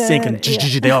perfect sync, and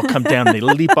they all come down, and they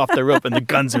leap off the rope, and the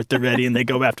guns are at the ready, and they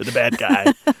go after the bad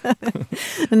guy.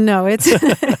 No, it's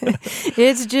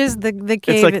it's just the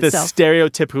cave it's like itself. the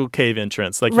stereotypical cave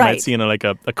entrance, like you might see in a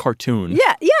cartoon.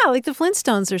 Yeah, like the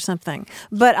Flintstones or something.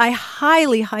 But I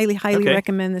highly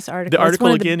recommend this article. The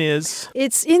article again is?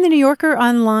 It's in the New Yorker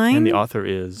online. And the author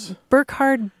is?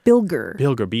 Burkhard Bilger.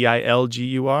 Bilger,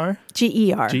 Bilgur?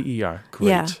 G-E-R. G-E-R. Great.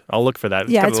 Yeah. I'll look for that.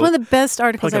 It's one of the best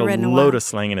articles I've read in a while. Got a load of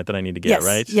slang in it that I need to get,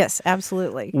 right? Yes,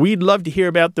 absolutely. We'd love to hear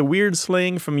about the weird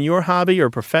slang from your hobby or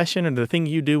profession or the thing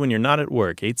you do when you're not at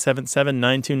work.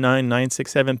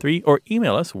 877-929-9673 or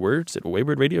email us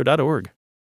words@waywardradio.org.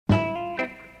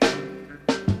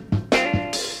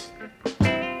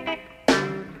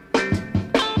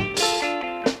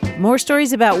 More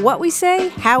stories about what we say,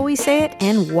 how we say it,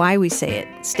 and why we say it.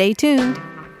 Stay tuned.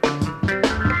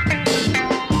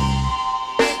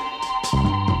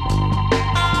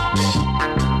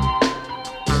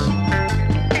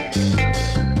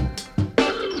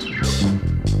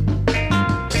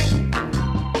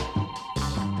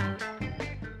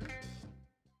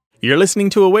 You're listening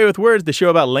to Away with Words, the show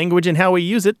about language and how we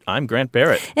use it. I'm Grant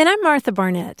Barrett. And I'm Martha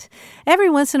Barnett. Every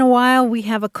once in a while, we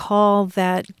have a call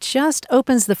that just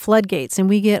opens the floodgates, and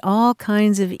we get all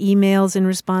kinds of emails in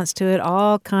response to it,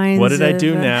 all kinds of... What did I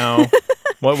do now?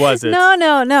 What was it?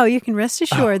 No. You can rest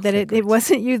assured that it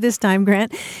wasn't you this time,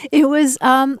 Grant. It was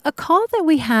a call that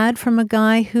we had from a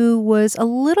guy who was a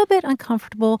little bit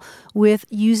uncomfortable with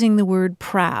using the word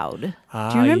proud.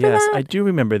 Do you remember that? I do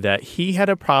remember that. He had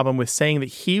a problem with saying that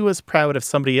he was proud of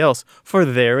somebody else for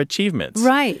their achievements.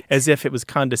 Right. As if it was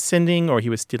condescending or he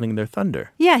was stealing their thunder.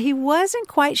 Yeah, he wasn't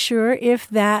quite sure if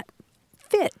that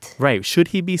fit. Right. Should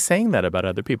he be saying that about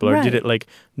other people? Or did it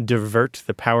divert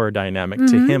the power dynamic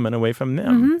to him and away from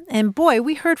them? Mm-hmm. And boy,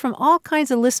 we heard from all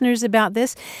kinds of listeners about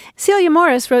this. Celia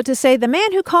Morris wrote to say, the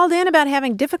man who called in about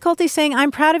having difficulty saying I'm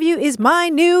proud of you is my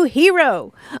new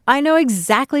hero. I know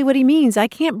exactly what he means. I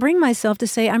can't bring myself to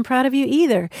say I'm proud of you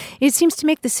either. It seems to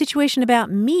make the situation about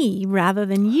me rather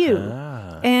than you.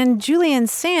 And Julianne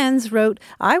Sands wrote,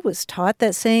 I was taught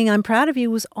that saying I'm proud of you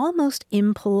was almost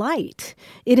impolite.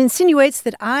 It insinuates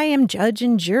that I am judge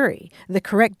and jury. The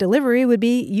correct delivery would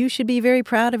be, you should be very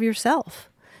proud of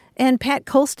yourself. And Pat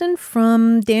Colston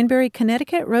from Danbury,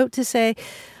 Connecticut wrote to say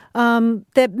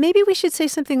that maybe we should say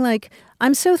something like,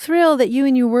 I'm so thrilled that you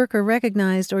and your work are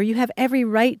recognized, or you have every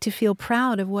right to feel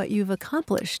proud of what you've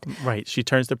accomplished. Right. She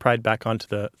turns the pride back onto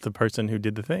the person who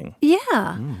did the thing.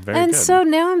 Yeah. Very and good. so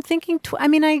now I'm thinking,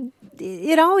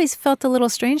 it always felt a little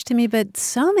strange to me, but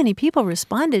so many people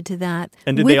responded to that.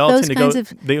 And did with they all those tend to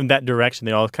kinds go in that direction?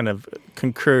 They all kind of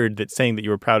concurred that saying that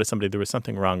you were proud of somebody, there was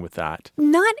something wrong with that.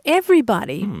 Not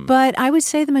everybody, but I would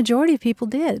say the majority of people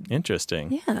did.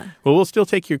 Interesting. Yeah. Well, we'll still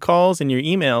take your calls and your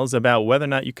emails about whether or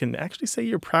not you can actually say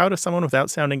you're proud of someone without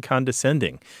sounding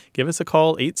condescending. Give us a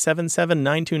call,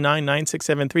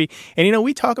 877-929-9673. And,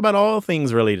 we talk about all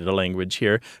things related to language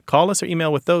here. Call us or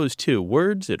email with those, too.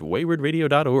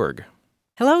 words@waywardradio.org.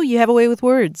 Hello, you have a way with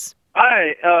words.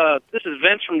 Hi, this is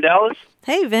Vince from Dallas.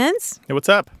 Hey, Vince. Hey, what's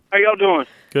up? How y'all doing?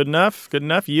 Good enough. Good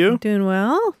enough. You? Doing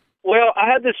well. Well, I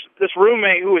had this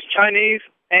roommate who was Chinese,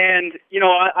 and,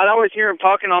 I'd always hear him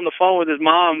talking on the phone with his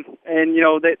mom, and,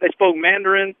 they spoke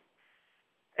Mandarin.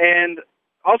 And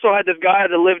also I had this guy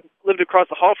that lived across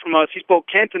the hall from us. He spoke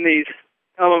Cantonese.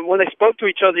 When they spoke to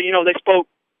each other, they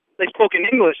spoke in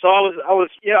English. So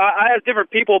I asked different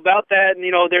people about that, and,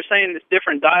 they're saying it's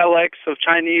different dialects of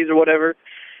Chinese or whatever.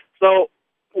 So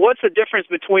what's the difference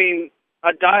between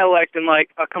a dialect and, like,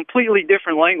 a completely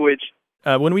different language?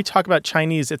 When we talk about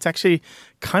Chinese, it's actually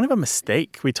kind of a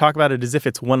mistake. We talk about it as if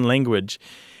it's one language.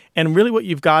 And really what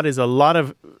you've got is a lot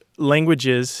of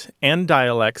languages and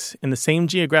dialects in the same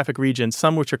geographic region,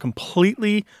 some which are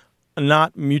completely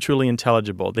not mutually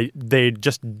intelligible. They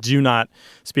just do not,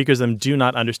 speakers of them do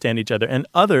not understand each other. And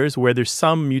others where there's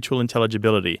some mutual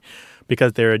intelligibility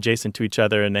because they're adjacent to each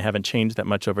other and they haven't changed that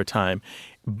much over time.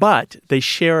 But they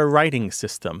share a writing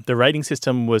system. The writing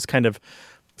system was kind of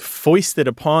foisted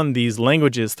upon these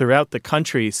languages throughout the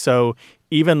country. So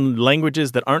even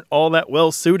languages that aren't all that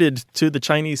well suited to the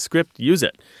Chinese script use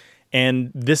it.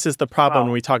 And this is the problem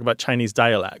when we talk about Chinese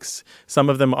dialects. Some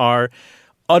of them are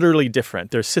utterly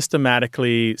different. They're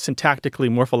systematically, syntactically,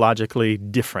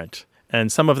 morphologically different.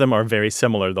 And some of them are very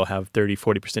similar. They'll have 30,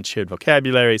 40% shared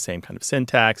vocabulary, same kind of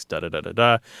syntax,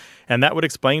 da-da-da-da-da. And that would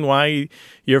explain why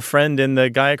your friend and the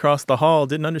guy across the hall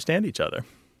didn't understand each other.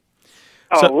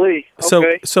 Okay.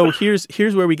 So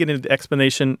here's where we get into the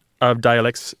explanation of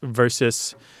dialects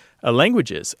versus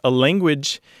languages. A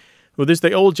language, well, there's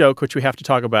the old joke, which we have to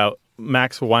talk about.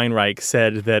 Max Weinreich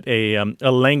said that a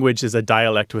language is a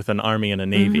dialect with an army and a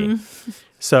navy. Mm-hmm.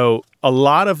 So a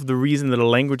lot of the reason that a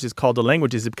language is called a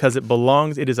language is because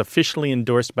it is officially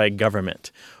endorsed by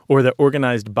government or the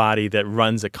organized body that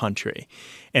runs a country.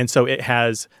 And so it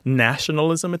has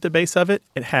nationalism at the base of it.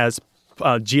 It has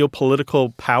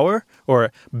geopolitical power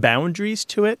or boundaries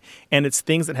to it, and it's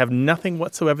things that have nothing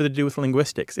whatsoever to do with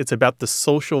linguistics. It's about the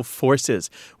social forces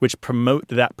which promote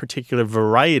that particular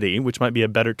variety, which might be a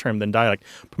better term than dialect,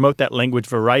 promote that language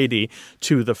variety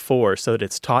to the fore so that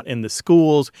it's taught in the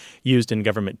schools, used in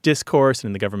government discourse and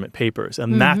in the government papers.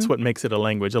 And that's what makes it a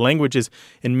language. A language is,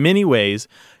 in many ways,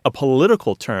 a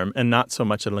political term and not so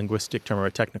much a linguistic term or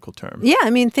a technical term. Yeah, I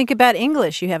mean, think about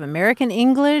English. You have American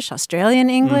English,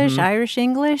 Australian English, Irish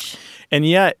English. And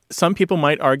yet, some people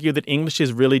might argue that English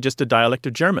is really just a dialect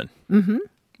of German. Mm-hmm.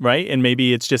 Right? And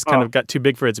maybe it's just kind of got too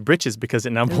big for its britches because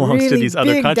it now belongs to these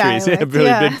other countries. Dialect,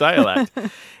 big dialect.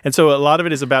 And so a lot of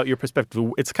it is about your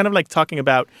perspective. It's kind of like talking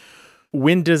about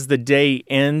when does the day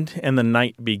end and the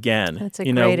night begin? That's a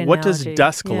great analogy. What does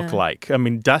dusk look like? I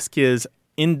mean, dusk is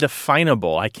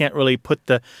indefinable. I can't really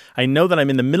I know that I'm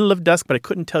in the middle of dusk, but I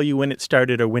couldn't tell you when it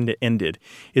started or when it ended.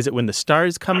 Is it when the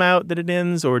stars come out that it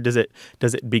ends, or does it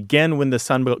begin when the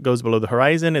sun goes below the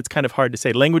horizon? It's kind of hard to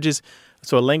say.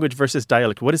 So a language versus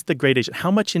dialect, what is the gradation? How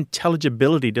much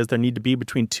intelligibility does there need to be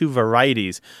between two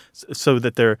varieties so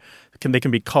that they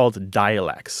can be called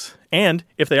dialects? And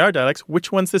if they are dialects,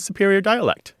 which one's the superior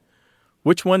dialect?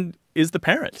 Which one is the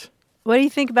parent? What do you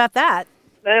think about that?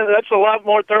 That's a lot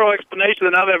more thorough explanation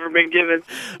than I've ever been given.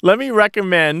 Let me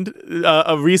recommend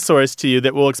a resource to you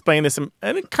that will explain this in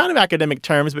kind of academic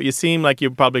terms, but you seem like you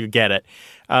probably get it.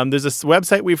 There's a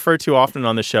website we refer to often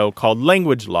on the show called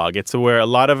Language Log. It's where a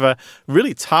lot of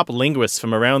really top linguists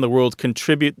from around the world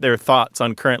contribute their thoughts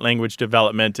on current language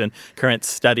development and current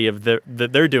study of that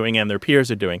they're doing and their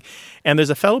peers are doing. And there's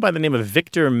a fellow by the name of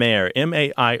Victor Mayer,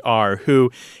 M-A-I-R,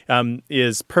 who he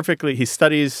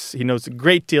knows a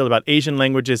great deal about Asian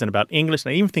languages and about English,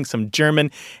 and I even think some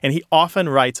German. And he often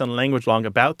writes on Language Log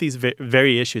about these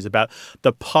very issues, about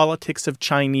the politics of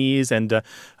Chinese and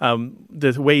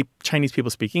the way Chinese people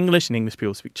speak English and English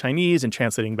people speak Chinese and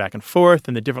translating back and forth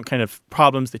and the different kind of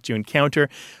problems that you encounter.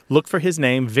 Look for his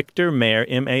name, Victor Mayer,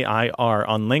 M-A-I-R,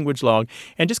 on Language Log,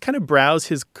 and just kind of browse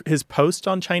his posts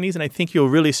on Chinese, and I think you'll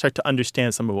really start to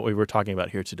understand some of what we were talking about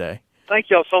here today. Thank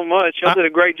y'all so much. Y'all did a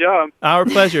great job. Our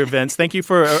pleasure, Vince. Thank you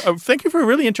for a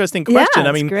really interesting question. Yeah,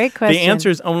 I mean, great question. The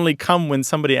answers only come when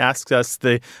somebody asks us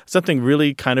something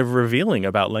really kind of revealing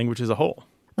about language as a whole.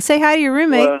 Say hi to your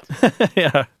roommate.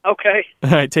 Yeah. Okay.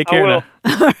 All right, take care now.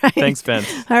 All right. Thanks, Ben.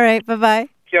 All right, bye-bye.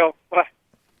 Yo, bye.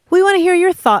 We want to hear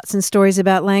your thoughts and stories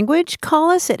about language. Call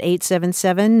us at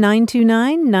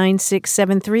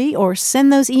 877-929-9673 or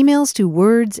send those emails to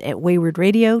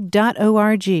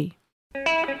words@waywardradio.org.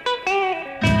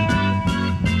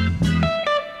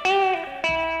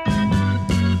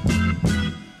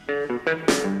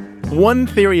 One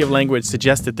theory of language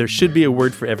suggests that there should be a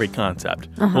word for every concept.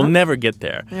 We'll never get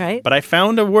there. Right. But I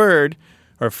found a word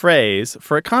or phrase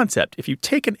for a concept. If you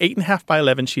take an 8.5 by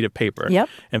 11 sheet of paper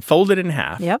and fold it in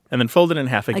half and then fold it in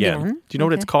half again. Do you know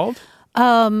what it's called?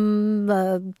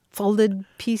 Folded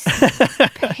piece of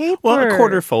paper. Well, a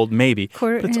quarter fold, maybe.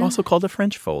 But it's also called a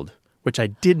French fold, which I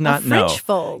did not know. French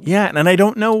fold. Yeah, and I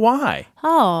don't know why.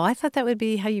 Oh, I thought that would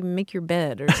be how you make your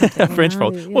bed or something. French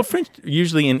fold. Yeah. Well, French,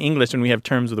 usually in English, when we have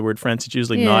terms with the word French, it's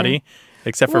usually naughty,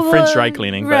 except for French dry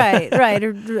cleaning. Right.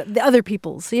 Or the other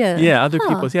people's, Yeah, other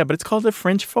people's, but it's called a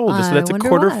French fold. So that's a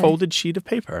quarter folded sheet of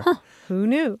paper. Who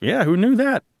knew? Yeah, who knew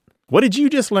that? What did you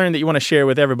just learn that you want to share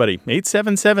with everybody?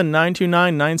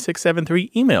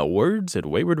 877-929-9673. Email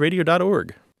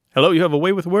words@waywardradio.org. Hello, you have a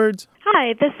Way with Words?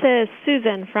 Hi, this is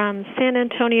Susan from San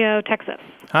Antonio, Texas.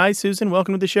 Hi, Susan.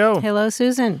 Welcome to the show. Hello,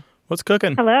 Susan. What's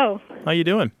cooking? Hello. How you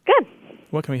doing? Good.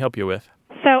 What can we help you with?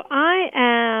 So I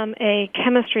am a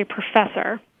chemistry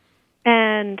professor,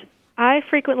 and I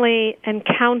frequently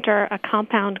encounter a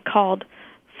compound called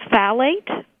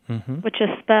phthalate, which is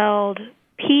spelled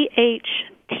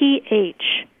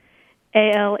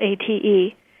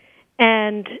PHTHALATE,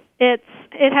 and it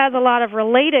has a lot of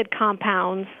related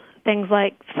compounds, things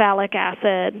like phthalic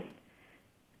acid,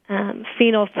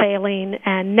 phenolphthalein,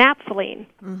 and naphthalene.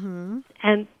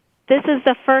 And this is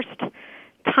the first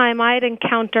time I'd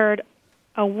encountered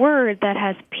a word that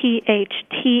has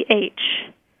PHTH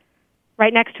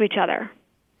right next to each other.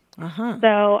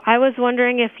 So I was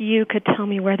wondering if you could tell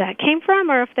me where that came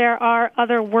from, or if there are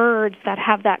other words that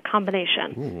have that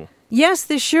combination. Ooh. Yes,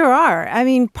 there sure are. I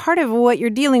mean, part of what you're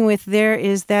dealing with there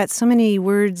is that so many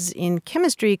words in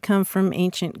chemistry come from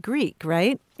ancient Greek,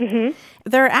 right?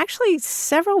 There are actually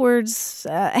several words,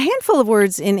 a handful of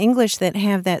words in English that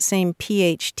have that same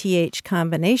PH-TH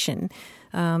combination.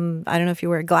 I don't know if you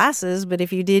wear glasses, but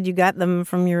if you did, you got them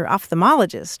from your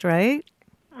ophthalmologist, right?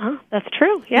 Oh, that's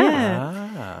true,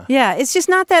 yeah. Yeah, it's just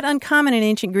not that uncommon in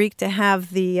ancient Greek to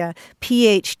have the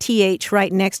PH-TH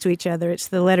right next to each other. It's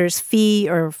the letters phi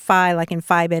or phi, like in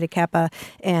Phi Beta Kappa,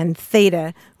 and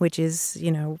theta, which is,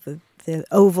 the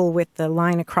oval with the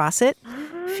line across it.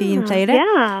 Phi and theta.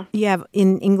 Yeah. You have,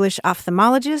 in English,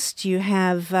 ophthalmologist. You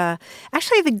have,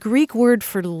 actually, the Greek word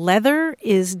for leather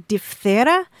is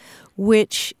diphthera,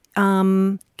 which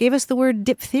gave us the word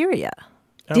diphtheria.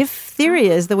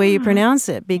 Diphtheria is the way you pronounce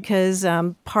it, because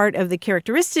part of the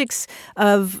characteristics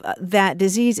of that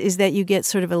disease is that you get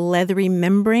sort of a leathery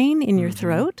membrane in your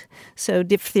throat. So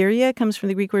diphtheria comes from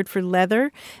the Greek word for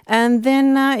leather. And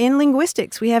then in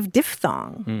linguistics, we have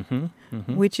diphthong,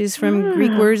 which is from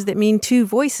Greek words that mean two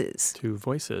voices. Two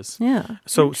voices. Yeah.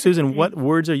 So, Susan, what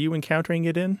words are you encountering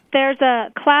it in? There's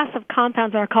a class of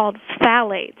compounds that are called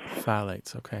phthalates.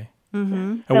 Phthalates, okay.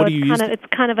 Mm-hmm. And what do you use? It's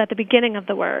kind of at the beginning of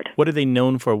the word. What are they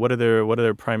known for? What are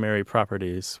their primary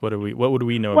properties? What would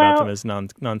we know about them as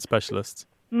non-specialists?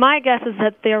 My guess is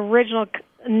that the original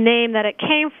name that it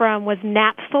came from was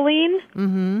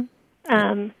naphthalene.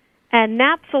 And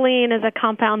naphthalene is a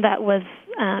compound that was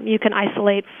you can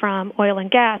isolate from oil and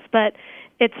gas, but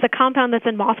it's the compound that's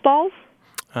in mothballs.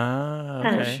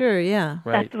 Okay. Sure, yeah.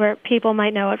 Right. That's where people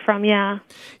might know it from, yeah.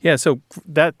 Yeah, so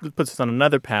that puts us on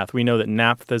another path. We know that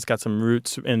naphtha's got some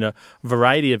roots in a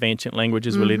variety of ancient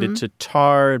languages related to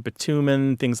tar,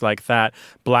 bitumen, things like that,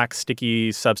 black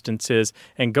sticky substances,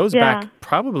 and goes back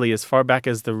probably as far back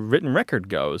as the written record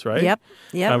goes, right? Yep,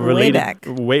 related, way back.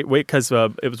 Because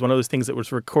it was one of those things that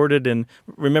was recorded, and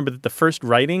remember that the first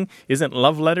writing isn't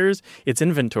love letters, it's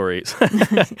inventories.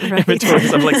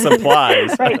 Inventories of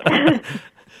supplies. Right.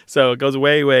 So it goes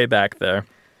way, way back there.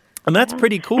 And that's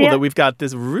pretty cool that we've got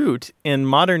this root in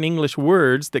modern English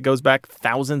words that goes back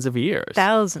thousands of years.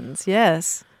 Thousands,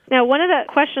 yes. Now, one of the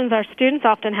questions our students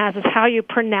often have is how you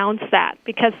pronounce that,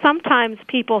 because sometimes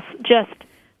people just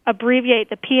abbreviate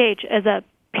the PH as a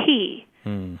P.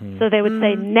 So they would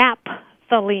say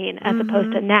naphthalene as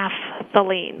opposed to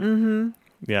naphthalene.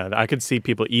 Yeah, I could see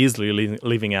people easily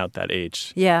leaving out that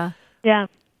H. Yeah. Yeah.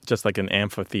 Just like an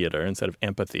amphitheater instead of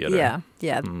amphitheater. Yeah.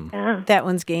 That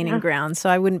one's gaining ground, so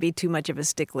I wouldn't be too much of a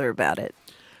stickler about it.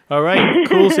 All right,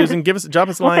 cool, Susan. Drop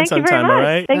us a line sometime, all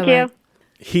right? Thank you.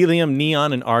 Helium,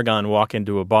 neon, and argon walk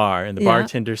into a bar, and the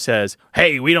bartender says,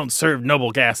 "Hey, we don't serve noble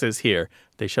gases here."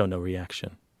 They show no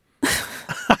reaction.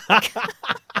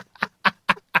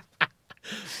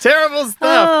 Terrible stuff.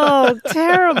 Oh,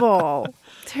 terrible.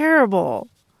 Terrible.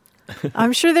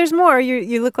 I'm sure there's more.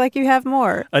 You look like you have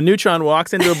more. A neutron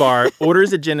walks into a bar,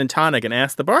 orders a gin and tonic, and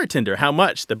asks the bartender, how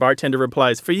much? The bartender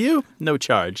replies, for you, no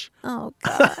charge. Oh,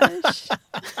 gosh.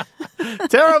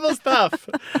 Terrible stuff.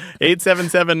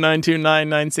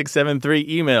 877-929-9673.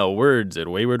 Email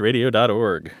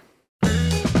words@waywardradio.org.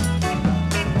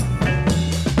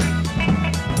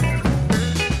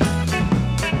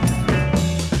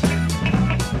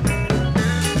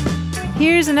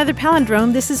 Here's another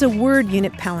palindrome. This is a word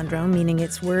unit palindrome, meaning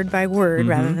it's word by word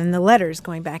rather than the letters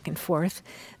going back and forth.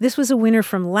 This was a winner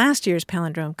from last year's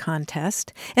palindrome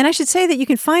contest. And I should say that you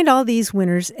can find all these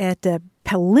winners at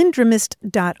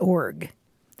palindromist.org.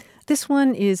 This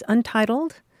one is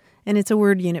untitled, and it's a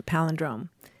word unit palindrome.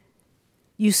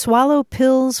 You swallow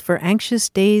pills for anxious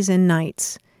days and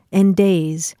nights, and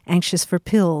days anxious for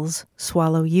pills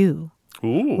swallow you.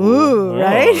 Ooh,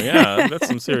 right? Yeah, that's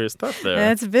some serious stuff there.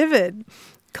 That's vivid.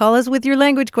 Call us with your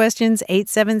language questions,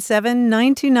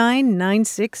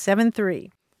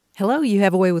 877-929-9673. Hello, you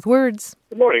have a way with words.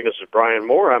 Good morning. This is Brian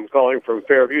Moore. I'm calling from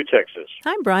Fairview, Texas.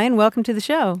 Hi, Brian. Welcome to the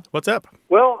show. What's up?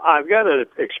 Well, I've got an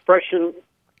expression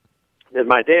that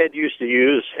my dad used to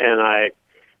use, and I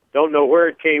don't know where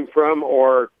it came from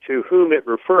or to whom it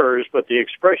refers, but the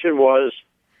expression was,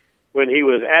 when he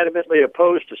was adamantly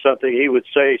opposed to something, he would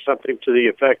say something to the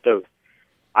effect of,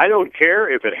 I don't care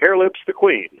if it hair lips the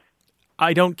queen.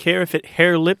 I don't care if it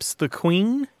hair lips the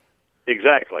queen?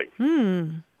 Exactly.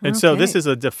 And so this is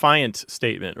a defiant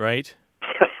statement, right?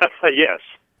 Yes.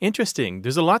 Interesting.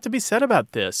 There's a lot to be said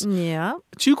about this. Yeah.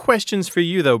 2 questions for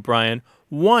you, though, Brian.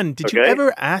 One, did you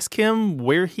ever ask him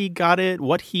where he got it,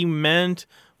 what he meant,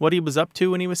 what he was up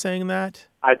to when he was saying that?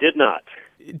 I did not.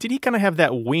 Did he kind of have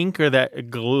that wink or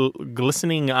that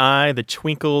glistening eye, the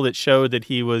twinkle that showed that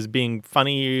he was being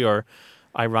funny or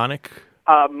ironic?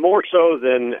 More so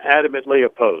than adamantly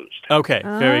opposed. Okay,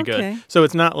 very good. So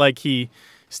it's not like he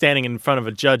standing in front of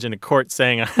a judge in a court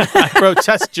saying, I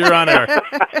protest, Your Honor.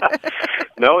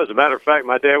 No, as a matter of fact,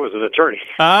 my dad was an attorney.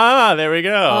 Ah, there we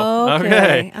go.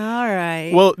 Okay. All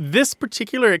right. Well, this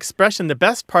particular expression, the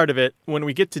best part of it, when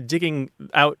we get to digging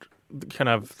out kind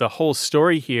of the whole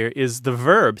story here, is the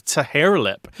verb to hair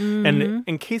lip. And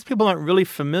in case people aren't really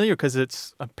familiar, because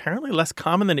it's apparently less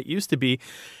common than it used to be,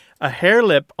 a hair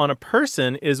lip on a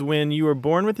person is when you were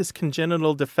born with this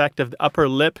congenital defect of the upper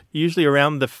lip, usually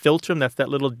around the philtrum. That's that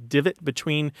little divot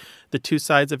between the two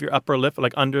sides of your upper lip,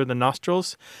 like under the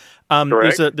nostrils.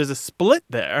 There's a split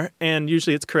there, and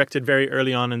usually it's corrected very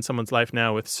early on in someone's life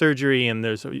now with surgery, and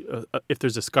if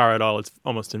there's a scar at all, it's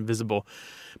almost invisible.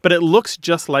 But it looks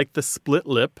just like the split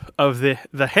lip of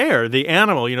the hare, the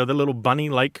animal, the little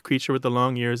bunny-like creature with the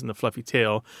long ears and the fluffy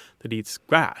tail that eats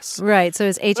grass. Right, so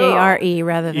it's H-A-R-E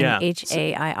rather than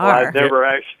H-A-I-R. I've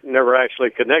never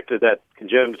actually connected that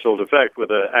congenital defect with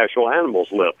an actual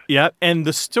animal's lip. Yeah, and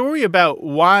the story about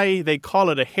why they call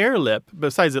it a hare lip,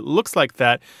 besides it looks like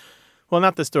that, well,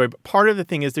 not the story, but part of the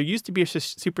thing is there used to be a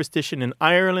superstition in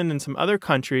Ireland and some other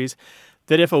countries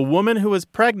that if a woman who was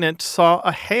pregnant saw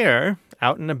a hare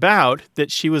out and about,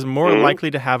 that she was more likely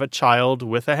to have a child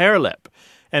with a hare lip.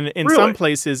 And in some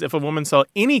places, if a woman saw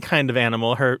any kind of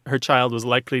animal, her child was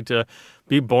likely to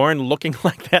be born looking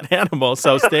like that animal.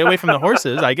 So stay away from the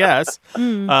horses, I guess.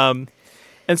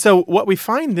 And so what we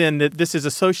find then that this is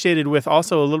associated with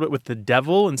also a little bit with the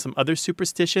devil and some other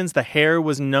superstitions. The hare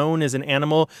was known as an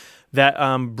animal that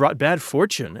brought bad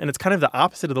fortune. And it's kind of the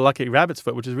opposite of the lucky rabbit's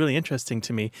foot, which is really interesting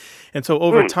to me. And so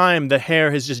over time, the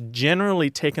hare has just generally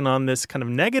taken on this kind of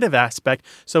negative aspect.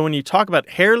 So when you talk about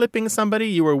hair lipping somebody,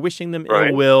 you are wishing them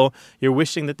ill will. You're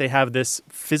wishing that they have this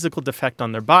physical defect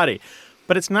on their body.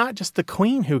 But it's not just the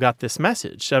Queen who got this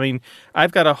message. I mean,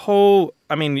 I've got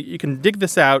you can dig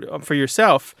this out for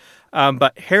yourself,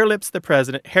 but hair lips the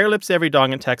president, hair lips every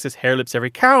dog in Texas, hair lips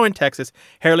every cow in Texas,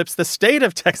 hair lips the state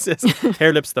of Texas,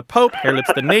 hair lips the Pope, hair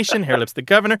lips the nation, hair lips the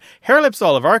governor, hair lips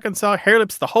all of Arkansas, hair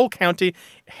lips the whole county,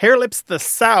 hair lips the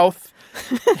South,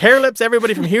 hair lips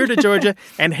everybody from here to Georgia,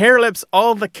 and hair lips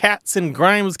all the cats in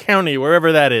Grimes County,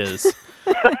 wherever that is.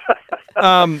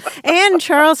 And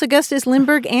Charles Augustus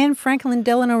Lindbergh and Franklin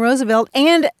Delano Roosevelt,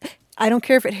 and I don't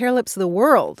care if it hair lips the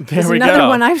world. There's another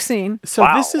one I've seen. So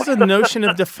this is a notion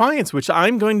of defiance, which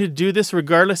I'm going to do this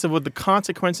regardless of what the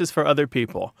consequences for other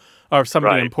people or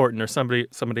somebody important or somebody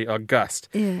august.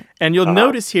 Yeah. And you'll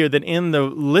notice here that in the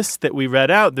list that we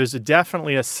read out, there's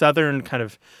definitely a Southern kind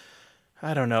of,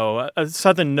 a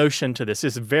Southern notion to this.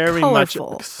 It's very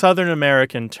colorful. Much a Southern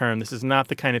American term. This is not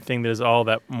the kind of thing that is all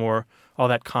all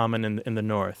that common in the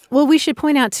North. Well, we should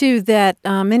point out, too, that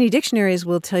many dictionaries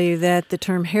will tell you that the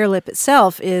term hair lip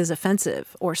itself is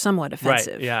offensive or somewhat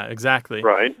offensive. Right, yeah, exactly.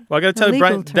 Right. Well, I got to tell you,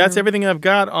 Brian, that's everything I've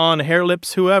got on hair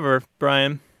lips whoever,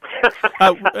 Brian.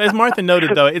 As Martha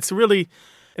noted, though, it's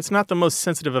not the most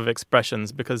sensitive of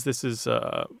expressions because this is,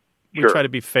 we try to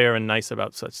be fair and nice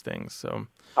about such things, so...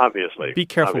 Obviously. Be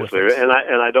careful with it. it. And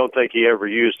I don't think he ever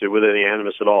used it with any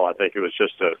animus at all. I think it was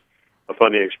just a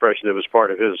funny expression that was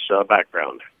part of his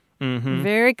background. Mm-hmm.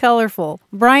 Very colorful.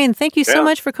 Brian, thank you so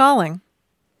much for calling.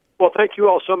 Well, thank you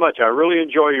all so much. I really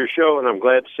enjoy your show, and I'm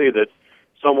glad to see that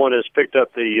someone has picked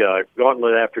up the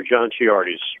gauntlet after John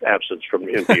Ciardi's absence from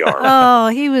NPR. Oh,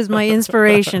 he was my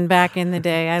inspiration back in the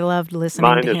day. I loved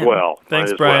listening to him. Mine as well.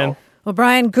 Thanks, Brian. Well. Well,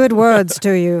 Brian, good words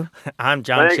to you. I'm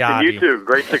John Ciardi. Thanks, and you too.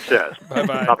 Great success.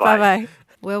 Bye-bye. Bye-bye. Bye-bye.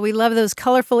 Well, we love those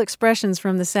colorful expressions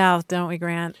from the South, don't we,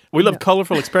 Grant? We love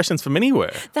colorful expressions from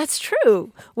anywhere. That's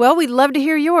true. Well, we'd love to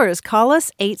hear yours. Call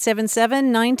us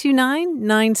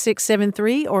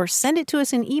 877-929-9673 or send it to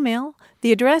us in email.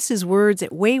 The address is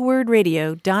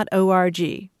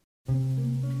words@waywardradio.org.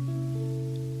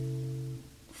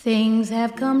 Things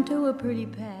have come to a pretty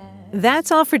pass.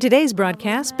 That's all for today's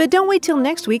broadcast, but don't wait till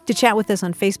next week to chat with us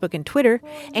on Facebook and Twitter,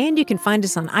 and you can find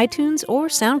us on iTunes or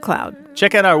SoundCloud.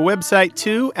 Check out our website,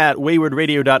 too, at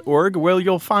waywardradio.org, where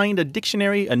you'll find a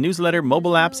dictionary, a newsletter,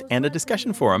 mobile apps, and a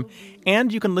discussion forum,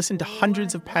 and you can listen to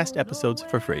hundreds of past episodes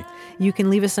for free. You can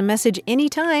leave us a message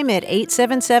anytime at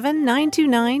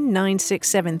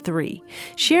 877-929-9673.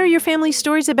 Share your family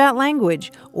stories about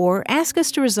language, or ask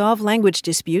us to resolve language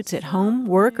disputes at home,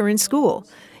 work, or in school.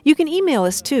 You can email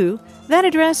us, too. That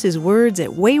address is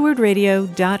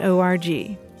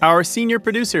words@waywardradio.org. Our senior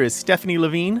producer is Stephanie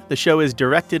Levine. The show is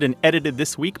directed and edited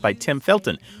this week by Tim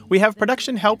Felton. We have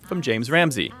production help from James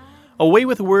Ramsey. A Way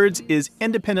with Words is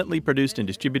independently produced and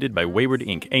distributed by Wayward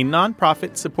Inc., a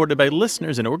nonprofit supported by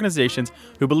listeners and organizations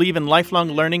who believe in lifelong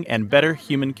learning and better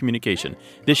human communication.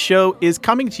 This show is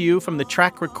coming to you from the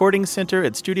Track Recording Center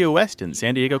at Studio West in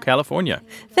San Diego, California.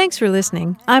 Thanks for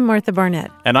listening. I'm Martha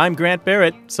Barnett. And I'm Grant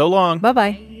Barrett. So long.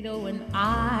 Bye-bye. And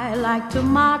I like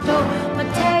tomato,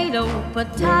 potato,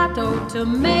 potato,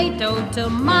 tomato,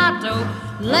 tomato.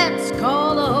 Let's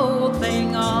call the whole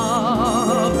thing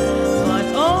off.